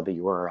as you know the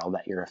URL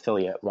that your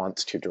affiliate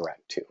wants to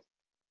direct to.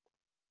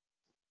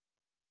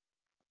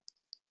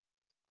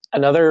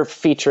 Another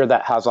feature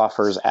that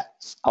HasOffers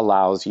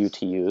allows you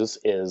to use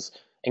is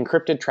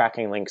encrypted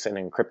tracking links and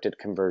encrypted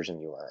conversion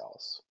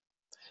URLs.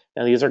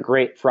 Now, these are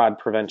great fraud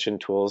prevention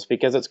tools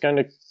because it's going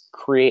to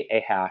create a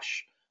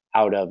hash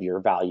out of your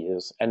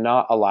values and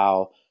not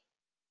allow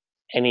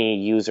any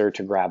user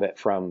to grab it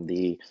from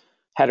the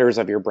headers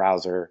of your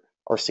browser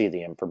or see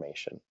the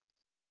information.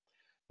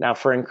 Now,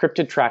 for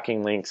encrypted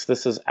tracking links,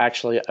 this is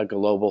actually a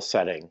global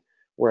setting,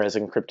 whereas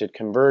encrypted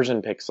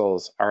conversion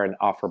pixels are an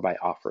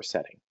offer-by-offer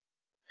setting.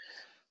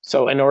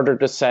 So in order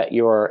to set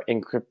your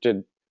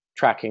encrypted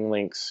tracking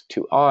links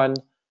to on,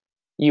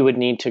 you would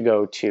need to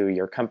go to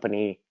your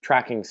company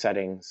tracking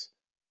settings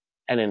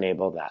and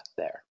enable that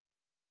there.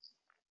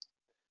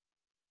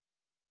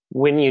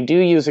 When you do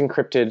use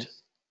encrypted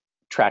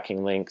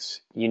tracking links,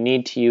 you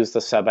need to use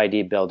the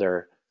sub-ID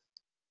builder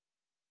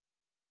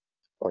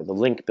or the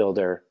link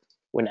builder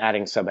when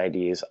adding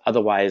sub-IDs.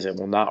 Otherwise, it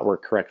will not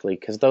work correctly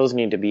because those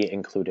need to be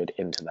included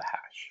into the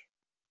hash.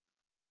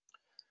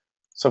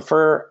 So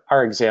for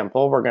our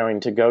example, we're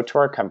going to go to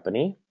our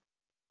company,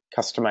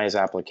 customize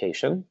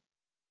application,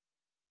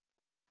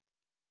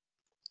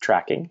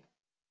 tracking,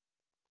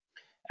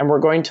 and we're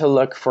going to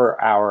look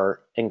for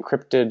our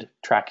encrypted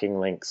tracking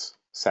links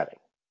setting.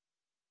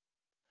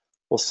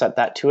 We'll set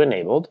that to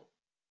enabled,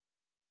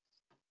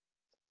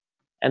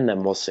 and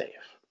then we'll save.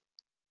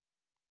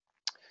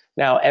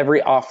 Now,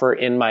 every offer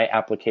in my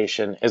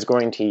application is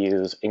going to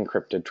use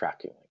encrypted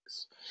tracking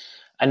links.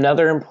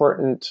 Another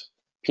important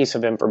piece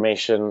of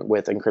information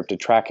with encrypted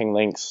tracking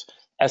links,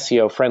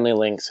 SEO-friendly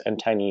links, and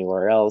tiny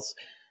URLs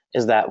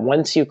is that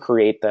once you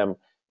create them,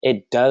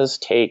 it does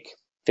take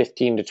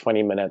 15 to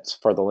 20 minutes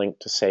for the link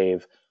to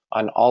save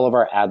on all of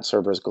our ad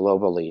servers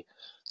globally,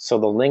 so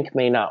the link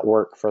may not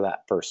work for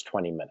that first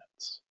 20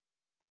 minutes.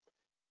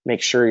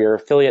 Make sure your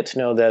affiliates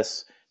know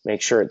this,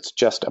 make sure it's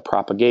just a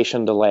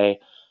propagation delay,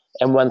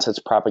 and once it's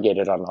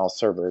propagated on all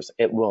servers,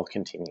 it will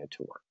continue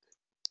to work.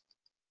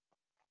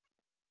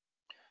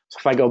 So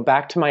if I go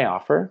back to my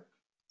offer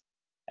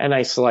and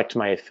I select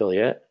my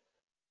affiliate,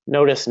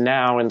 notice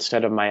now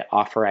instead of my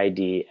offer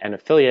ID and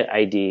affiliate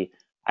ID,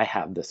 I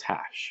have this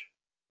hash.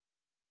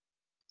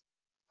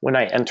 When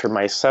I enter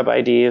my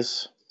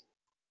sub-IDs,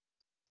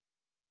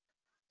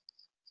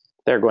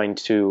 they're going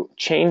to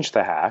change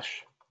the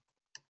hash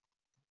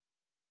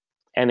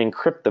and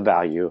encrypt the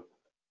value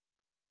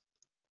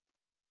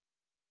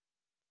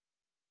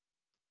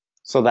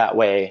so that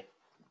way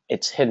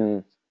it's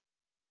hidden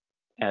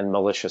and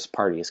malicious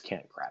parties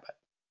can't grab it.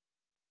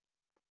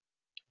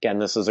 Again,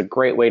 this is a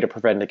great way to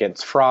prevent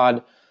against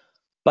fraud,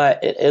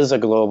 but it is a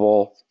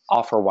global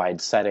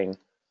offer-wide setting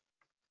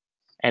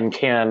and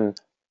can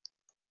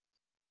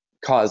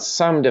cause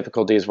some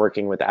difficulties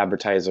working with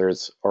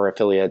advertisers or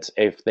affiliates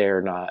if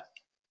they're not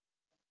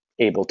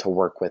able to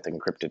work with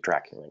encrypted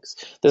tracking links.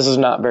 This is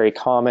not very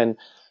common.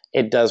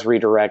 it does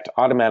redirect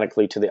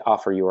automatically to the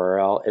offer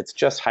URL. It's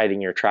just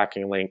hiding your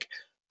tracking link.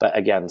 But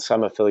again,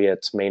 some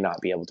affiliates may not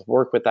be able to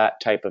work with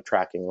that type of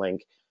tracking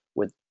link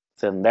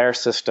within their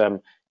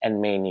system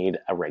and may need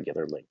a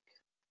regular link.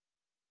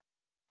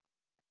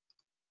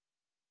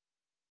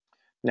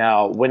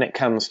 Now, when it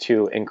comes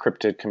to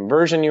encrypted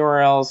conversion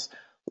URLs,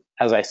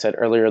 as I said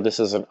earlier, this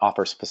is an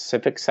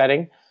offer-specific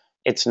setting.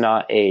 It's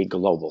not a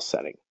global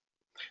setting.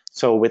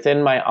 So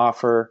within my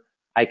offer,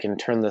 I can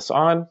turn this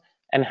on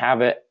and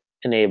have it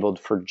enabled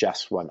for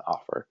just one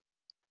offer.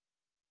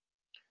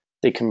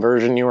 The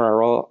conversion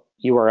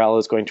URL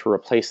is going to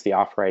replace the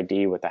offer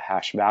ID with a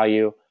hash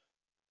value.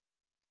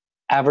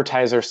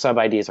 Advertiser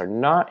sub-IDs are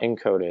not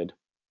encoded,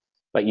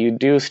 but you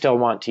do still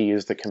want to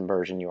use the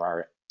conversion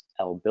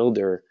URL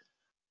builder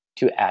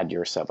to add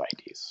your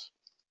sub-IDs.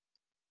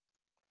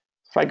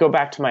 If I go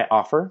back to my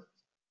offer,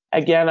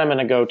 again, I'm going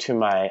to go to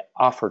my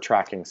offer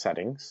tracking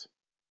settings.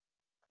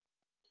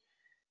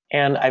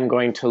 And I'm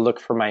going to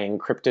look for my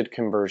encrypted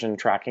conversion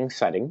tracking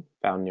setting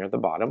found near the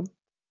bottom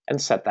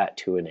and set that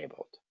to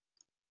enabled.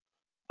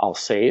 I'll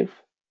save.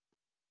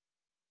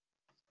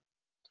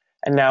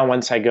 And now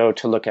once I go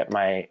to look at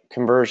my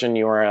conversion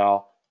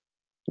URL,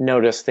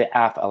 notice the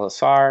AF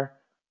LSR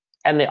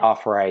and the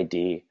offer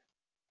ID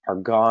are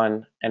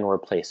gone and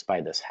replaced by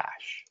this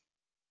hash.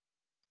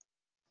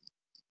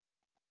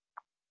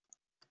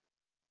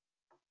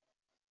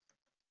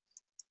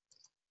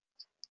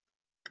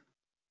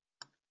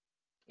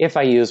 If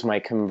I use my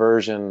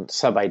conversion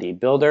sub-ID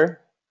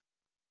builder,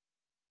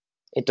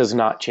 it does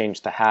not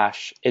change the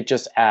hash. It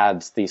just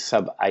adds the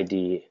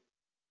sub-ID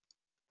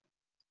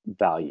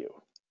value.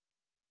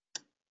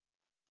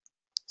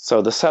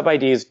 So the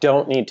sub-IDs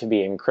don't need to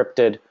be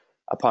encrypted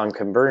upon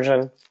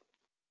conversion.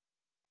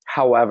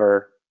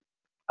 However,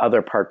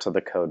 other parts of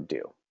the code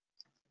do.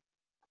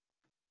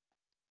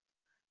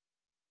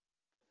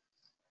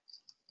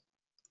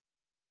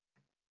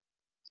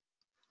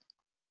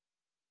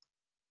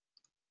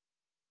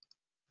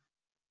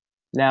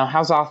 Now,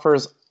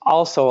 HasOffers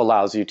also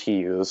allows you to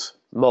use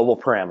mobile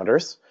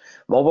parameters.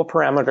 Mobile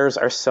parameters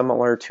are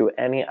similar to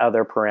any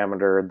other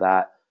parameter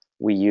that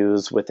we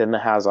use within the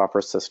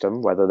HasOffers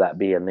system, whether that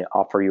be in the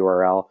offer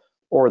URL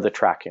or the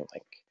tracking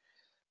link.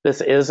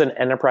 This is an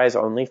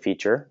enterprise-only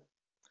feature,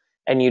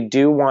 and you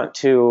do want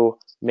to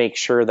make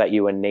sure that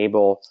you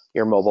enable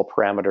your mobile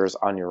parameters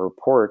on your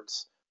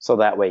reports so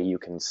that way you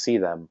can see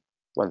them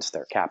once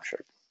they're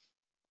captured.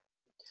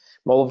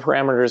 Mobile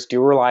parameters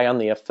do rely on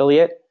the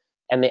affiliate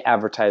and the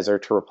advertiser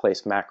to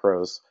replace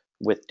macros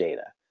with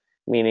data.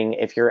 Meaning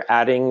if you're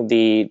adding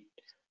the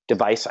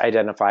device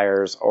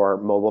identifiers or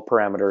mobile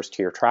parameters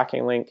to your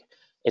tracking link,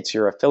 it's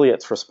your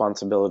affiliate's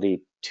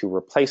responsibility to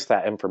replace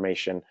that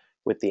information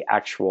with the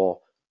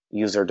actual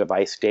user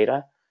device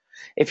data.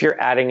 If you're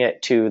adding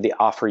it to the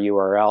offer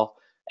URL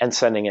and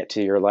sending it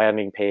to your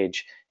landing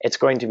page, it's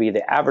going to be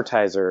the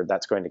advertiser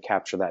that's going to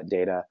capture that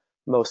data,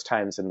 most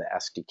times in the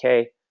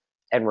SDK,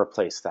 and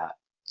replace that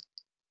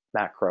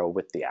macro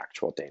with the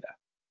actual data.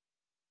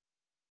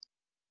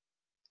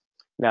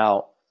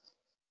 Now,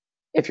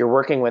 if you're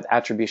working with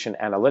Attribution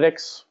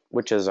Analytics,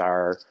 which is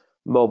our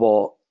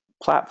mobile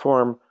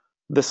platform,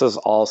 this is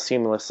all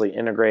seamlessly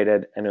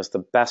integrated and is the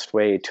best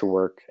way to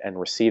work and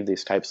receive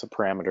these types of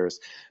parameters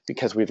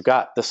because we've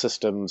got the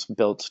systems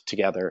built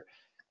together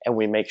and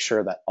we make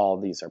sure that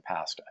all these are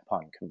passed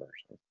upon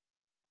conversion.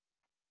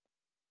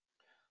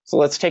 So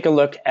let's take a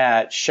look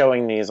at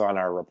showing these on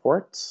our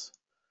reports.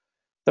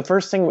 The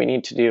first thing we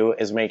need to do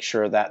is make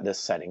sure that this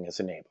setting is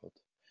enabled.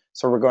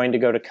 So we're going to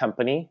go to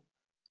Company,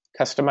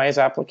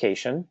 Customize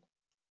Application,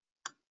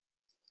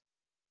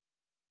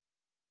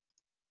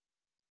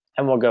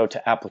 and we'll go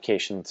to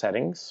Application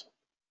Settings.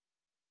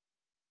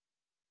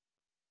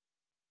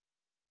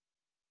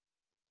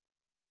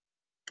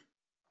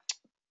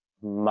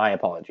 My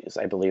apologies,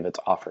 I believe it's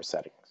Offer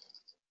Settings.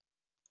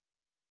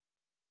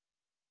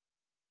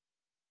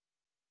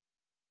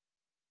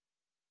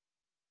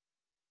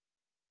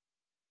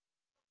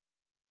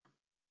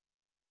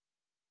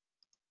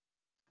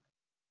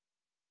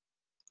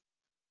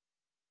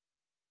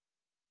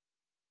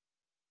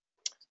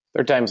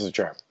 Third time's the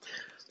charm.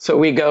 So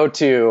we go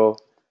to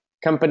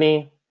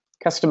Company,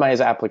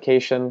 Customize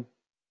Application,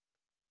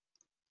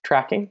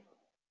 Tracking.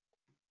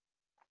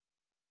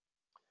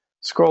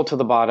 Scroll to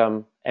the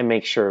bottom and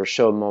make sure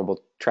Show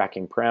Mobile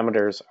Tracking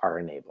Parameters are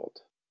enabled.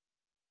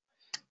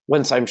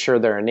 Once I'm sure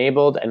they're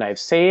enabled and I've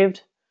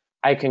saved,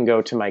 I can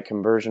go to my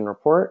conversion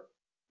report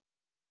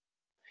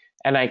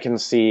and I can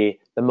see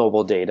the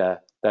mobile data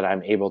that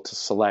I'm able to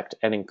select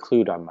and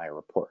include on my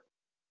report.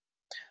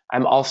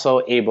 I'm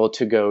also able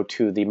to go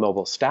to the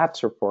mobile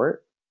stats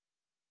report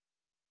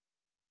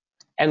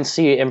and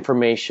see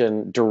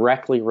information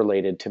directly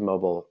related to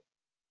mobile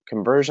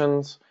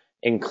conversions,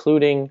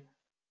 including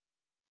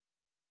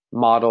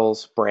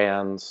models,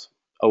 brands,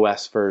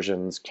 OS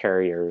versions,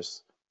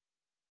 carriers,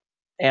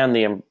 and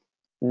the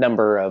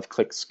number of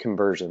clicks,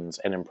 conversions,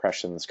 and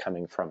impressions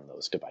coming from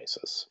those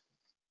devices.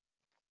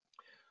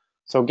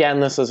 So again,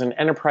 this is an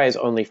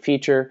enterprise-only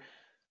feature.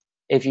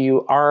 If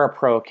you are a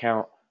pro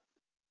account,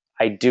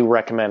 I do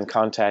recommend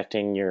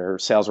contacting your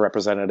sales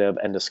representative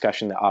and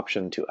discussing the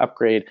option to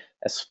upgrade,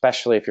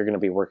 especially if you're going to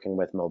be working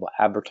with mobile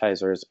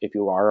advertisers, if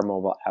you are a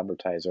mobile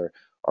advertiser,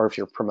 or if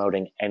you're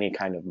promoting any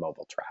kind of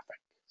mobile traffic.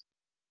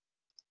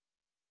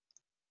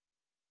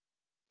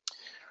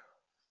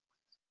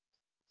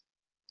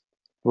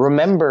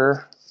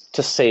 Remember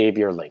to save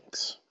your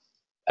links.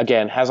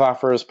 Again,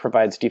 HasOffers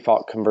provides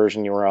default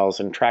conversion URLs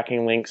and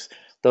tracking links.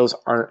 Those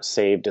aren't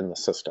saved in the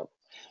system.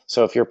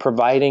 So if you're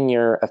providing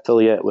your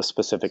affiliate with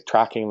specific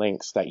tracking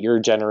links that you're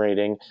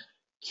generating,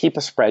 keep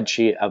a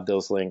spreadsheet of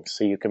those links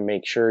so you can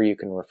make sure you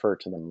can refer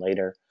to them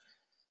later.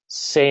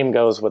 Same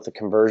goes with the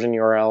conversion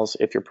URLs.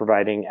 If you're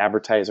providing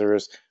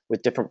advertisers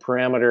with different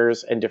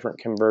parameters and different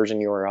conversion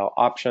URL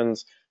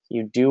options,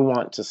 you do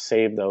want to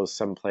save those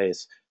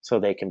someplace so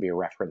they can be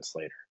referenced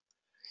later.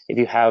 If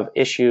you have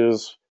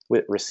issues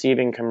with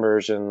receiving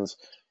conversions,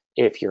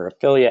 if your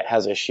affiliate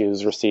has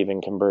issues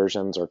receiving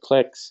conversions or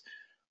clicks,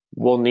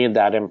 we'll need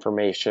that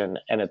information,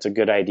 and it's a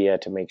good idea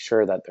to make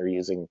sure that they're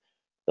using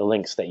the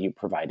links that you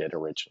provided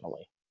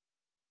originally.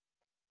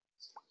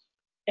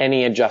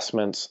 Any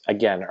adjustments,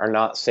 again, are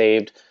not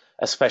saved,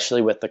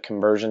 especially with the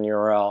conversion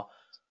URL.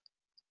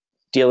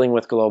 Dealing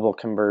with global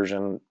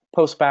conversion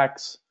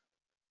postbacks,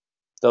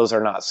 those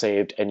are not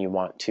saved, and you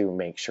want to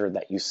make sure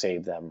that you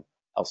save them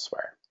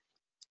elsewhere.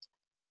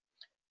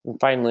 And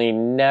finally,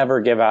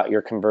 never give out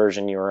your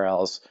conversion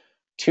URLs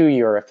to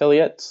your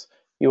affiliates.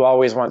 You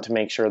always want to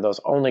make sure those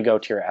only go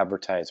to your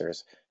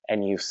advertisers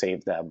and you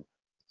save them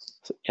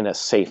in a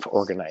safe,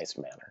 organized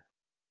manner.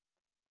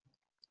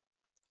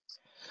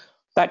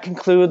 That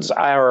concludes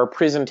our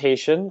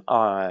presentation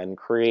on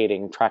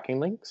creating tracking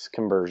links,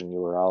 conversion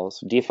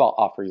URLs, default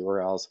offer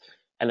URLs,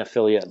 and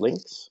affiliate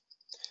links.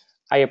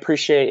 I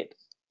appreciate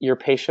your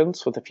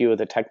patience with a few of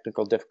the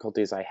technical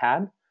difficulties I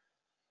had.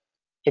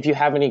 If you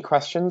have any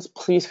questions,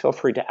 please feel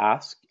free to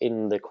ask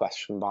in the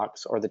question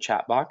box or the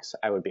chat box.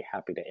 I would be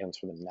happy to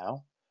answer them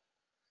now.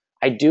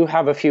 I do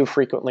have a few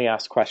frequently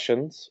asked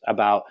questions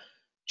about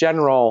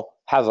general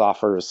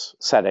HasOffers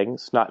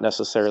settings, not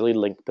necessarily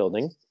link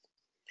building.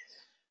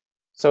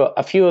 So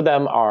a few of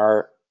them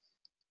are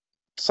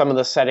some of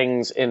the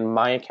settings in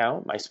my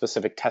account, my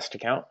specific test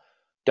account,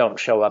 don't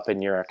show up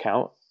in your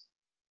account,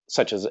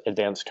 such as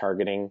advanced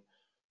targeting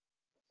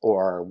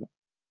or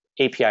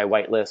API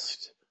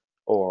whitelist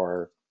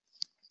or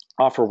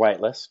offer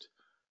whitelist.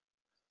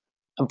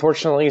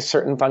 Unfortunately,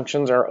 certain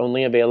functions are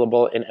only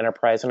available in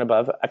enterprise and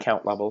above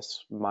account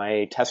levels.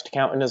 My test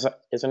account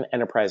is an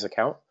enterprise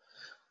account.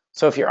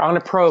 So if you're on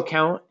a pro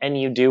account and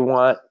you do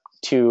want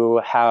to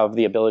have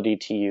the ability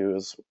to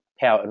use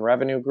payout and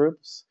revenue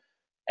groups,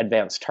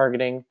 advanced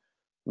targeting,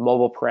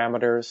 mobile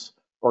parameters,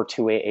 or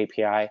two-way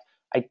API,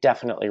 I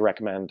definitely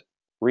recommend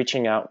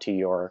reaching out to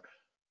your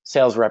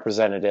sales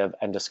representative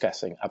and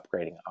discussing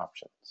upgrading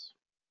options.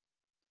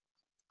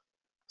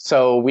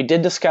 So we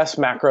did discuss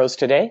macros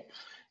today,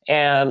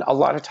 and a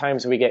lot of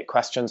times we get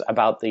questions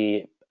about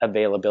the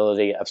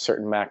availability of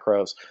certain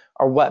macros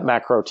or what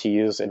macro to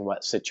use in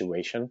what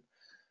situation.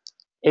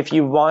 If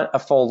you want a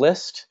full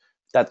list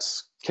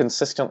that's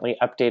consistently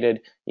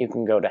updated, you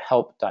can go to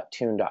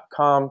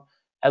help.tune.com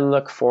and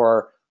look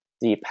for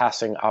the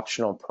passing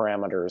optional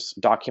parameters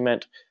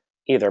document,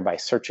 either by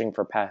searching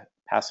for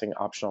passing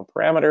optional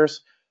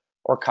parameters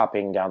or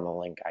copying down the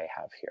link I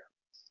have here.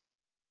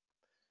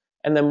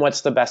 And then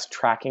what's the best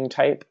tracking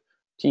type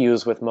to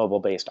use with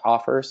mobile-based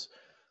offers?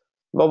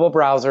 Mobile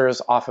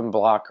browsers often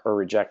block or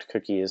reject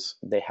cookies.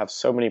 They have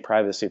so many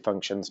privacy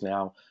functions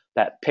now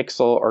that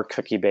pixel or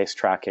cookie-based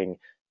tracking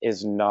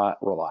is not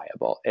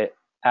reliable. It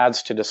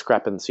adds to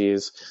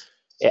discrepancies.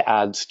 It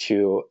adds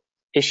to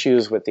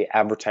issues with the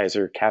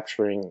advertiser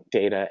capturing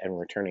data and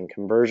returning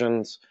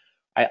conversions.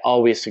 I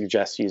always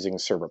suggest using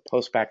server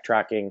postback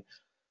tracking,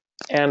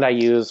 and I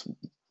use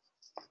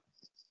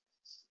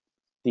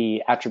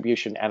the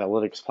attribution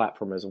analytics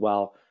platform as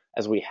well,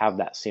 as we have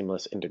that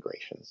seamless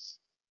integration.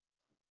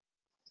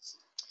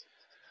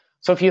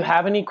 So if you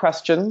have any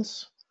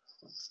questions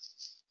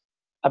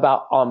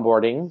about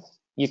onboarding,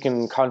 you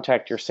can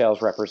contact your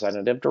sales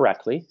representative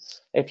directly.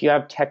 If you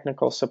have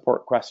technical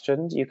support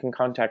questions, you can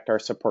contact our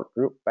support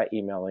group by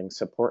emailing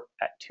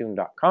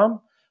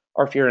support@tune.com,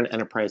 or if you're an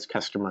enterprise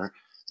customer,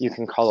 you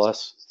can call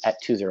us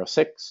at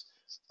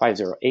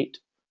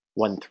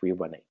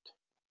 206-508-1318.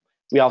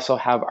 We also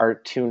have our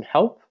Tune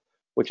Help,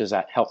 which is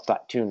at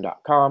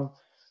help.tune.com.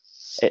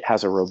 It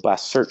has a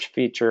robust search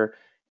feature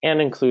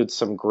and includes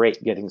some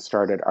great getting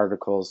started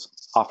articles,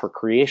 offer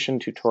creation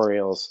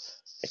tutorials,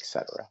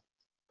 etc.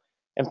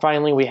 And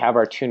finally, we have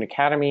our Tune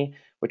Academy,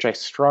 which I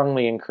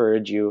strongly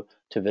encourage you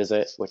to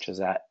visit, which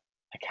is at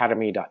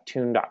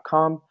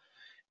academy.tune.com.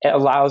 It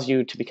allows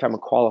you to become a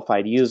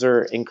qualified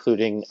user,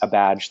 including a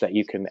badge that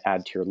you can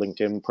add to your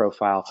LinkedIn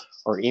profile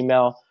or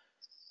email,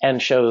 and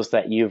shows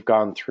that you've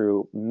gone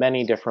through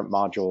many different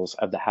modules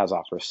of the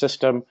HasOffers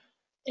system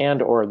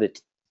and or the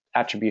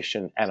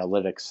attribution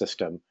analytics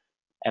system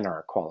and are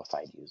a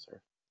qualified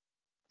user.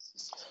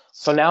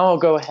 So now I'll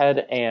go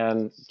ahead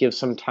and give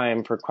some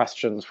time for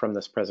questions from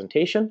this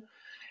presentation.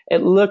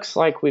 It looks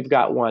like we've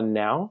got one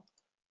now.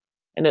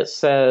 And it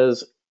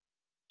says,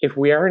 if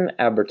we are an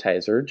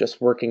advertiser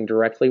just working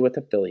directly with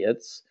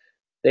affiliates,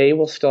 they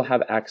will still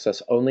have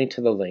access only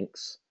to the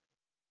links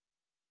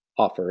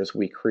offers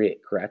we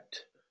create,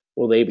 correct?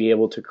 Will they be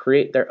able to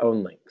create their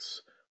own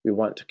links? We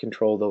want to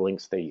control the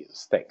links they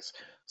use. Thanks.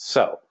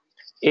 So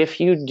if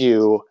you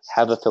do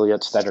have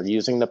affiliates that are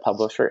using the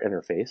publisher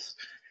interface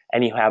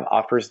and you have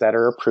offers that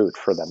are approved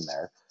for them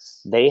there,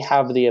 they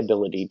have the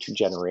ability to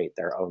generate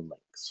their own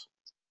links.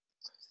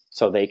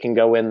 So they can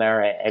go in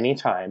there at any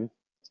time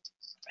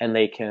and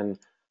they can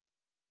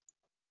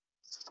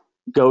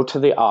go to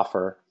the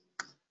offer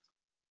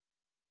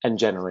and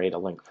generate a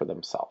link for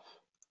themselves.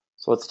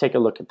 So let's take a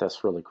look at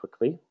this really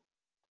quickly.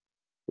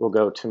 We'll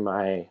go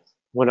to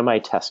one of my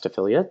test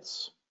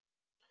affiliates.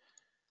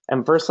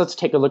 And first, let's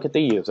take a look at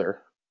the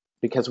user,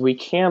 because we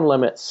can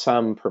limit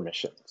some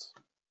permissions.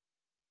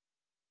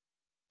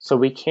 So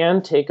we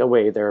can take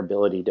away their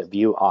ability to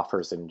view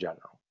offers in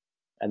general.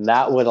 And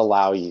that would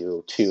allow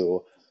you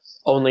to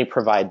only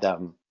provide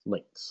them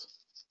links,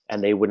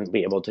 and they wouldn't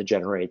be able to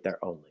generate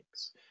their own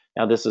links.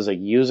 Now, this is a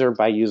user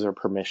by user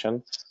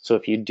permission. So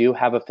if you do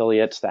have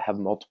affiliates that have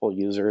multiple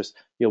users,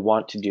 you'll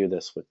want to do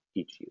this with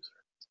each user.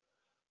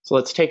 So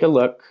let's take a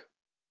look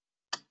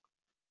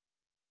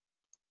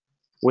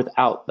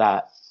without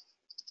that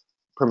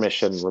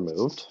permission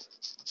removed.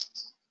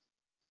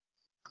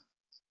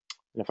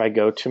 And if I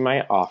go to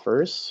my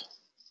offers,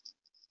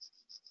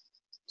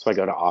 so I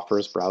go to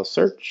offers, browse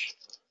search,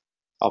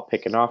 I'll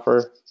pick an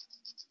offer.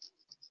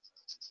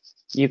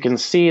 You can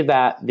see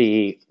that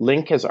the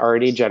link is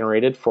already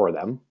generated for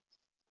them,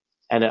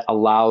 and it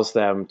allows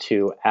them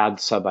to add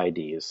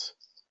sub-IDs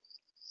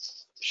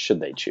should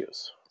they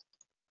choose.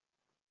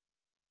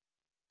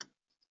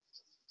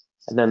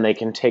 And then they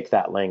can take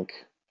that link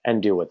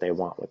and do what they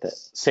want with it.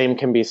 Same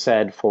can be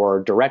said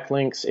for direct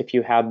links. If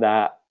you have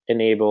that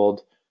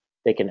enabled,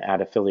 they can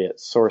add affiliate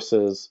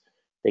sources,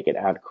 they can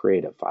add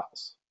creative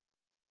files.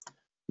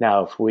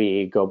 Now, if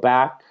we go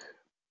back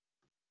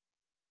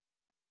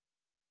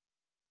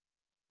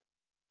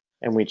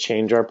and we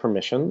change our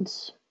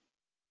permissions,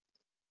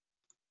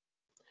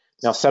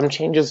 now some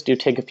changes do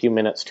take a few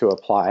minutes to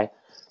apply,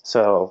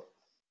 so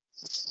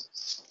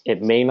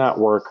it may not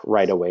work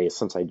right away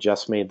since I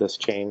just made this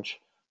change,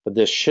 but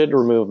this should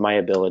remove my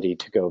ability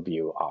to go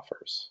view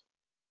offers.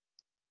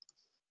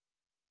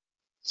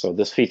 So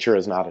this feature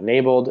is not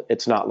enabled.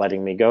 It's not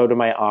letting me go to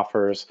my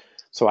offers,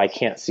 so I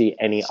can't see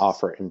any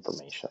offer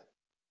information.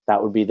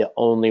 That would be the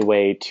only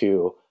way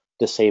to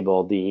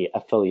disable the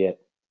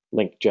affiliate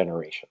link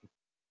generation.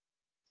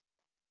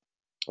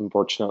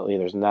 Unfortunately,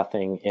 there's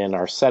nothing in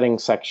our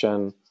settings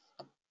section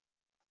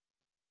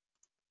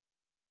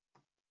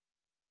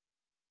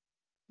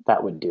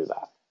that would do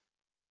that.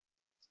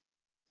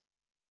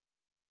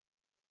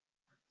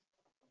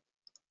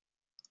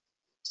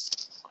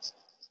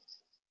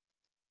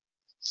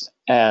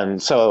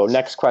 And so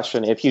next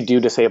question, if you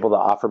do disable the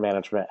offer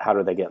management, how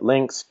do they get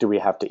links? Do we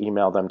have to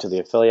email them to the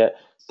affiliate?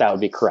 That would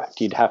be correct.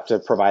 You'd have to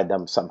provide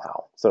them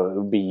somehow. So it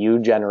would be you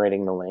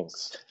generating the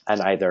links and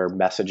either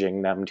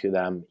messaging them to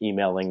them,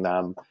 emailing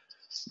them,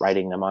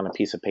 writing them on a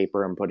piece of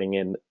paper and putting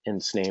in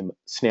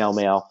snail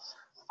mail,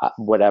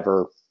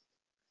 whatever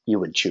you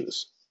would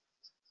choose.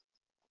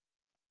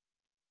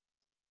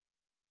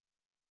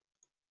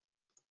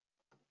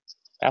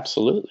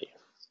 Absolutely.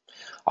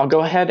 I'll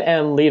go ahead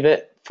and leave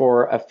it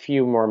for a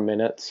few more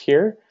minutes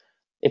here.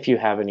 If you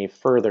have any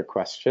further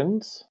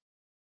questions,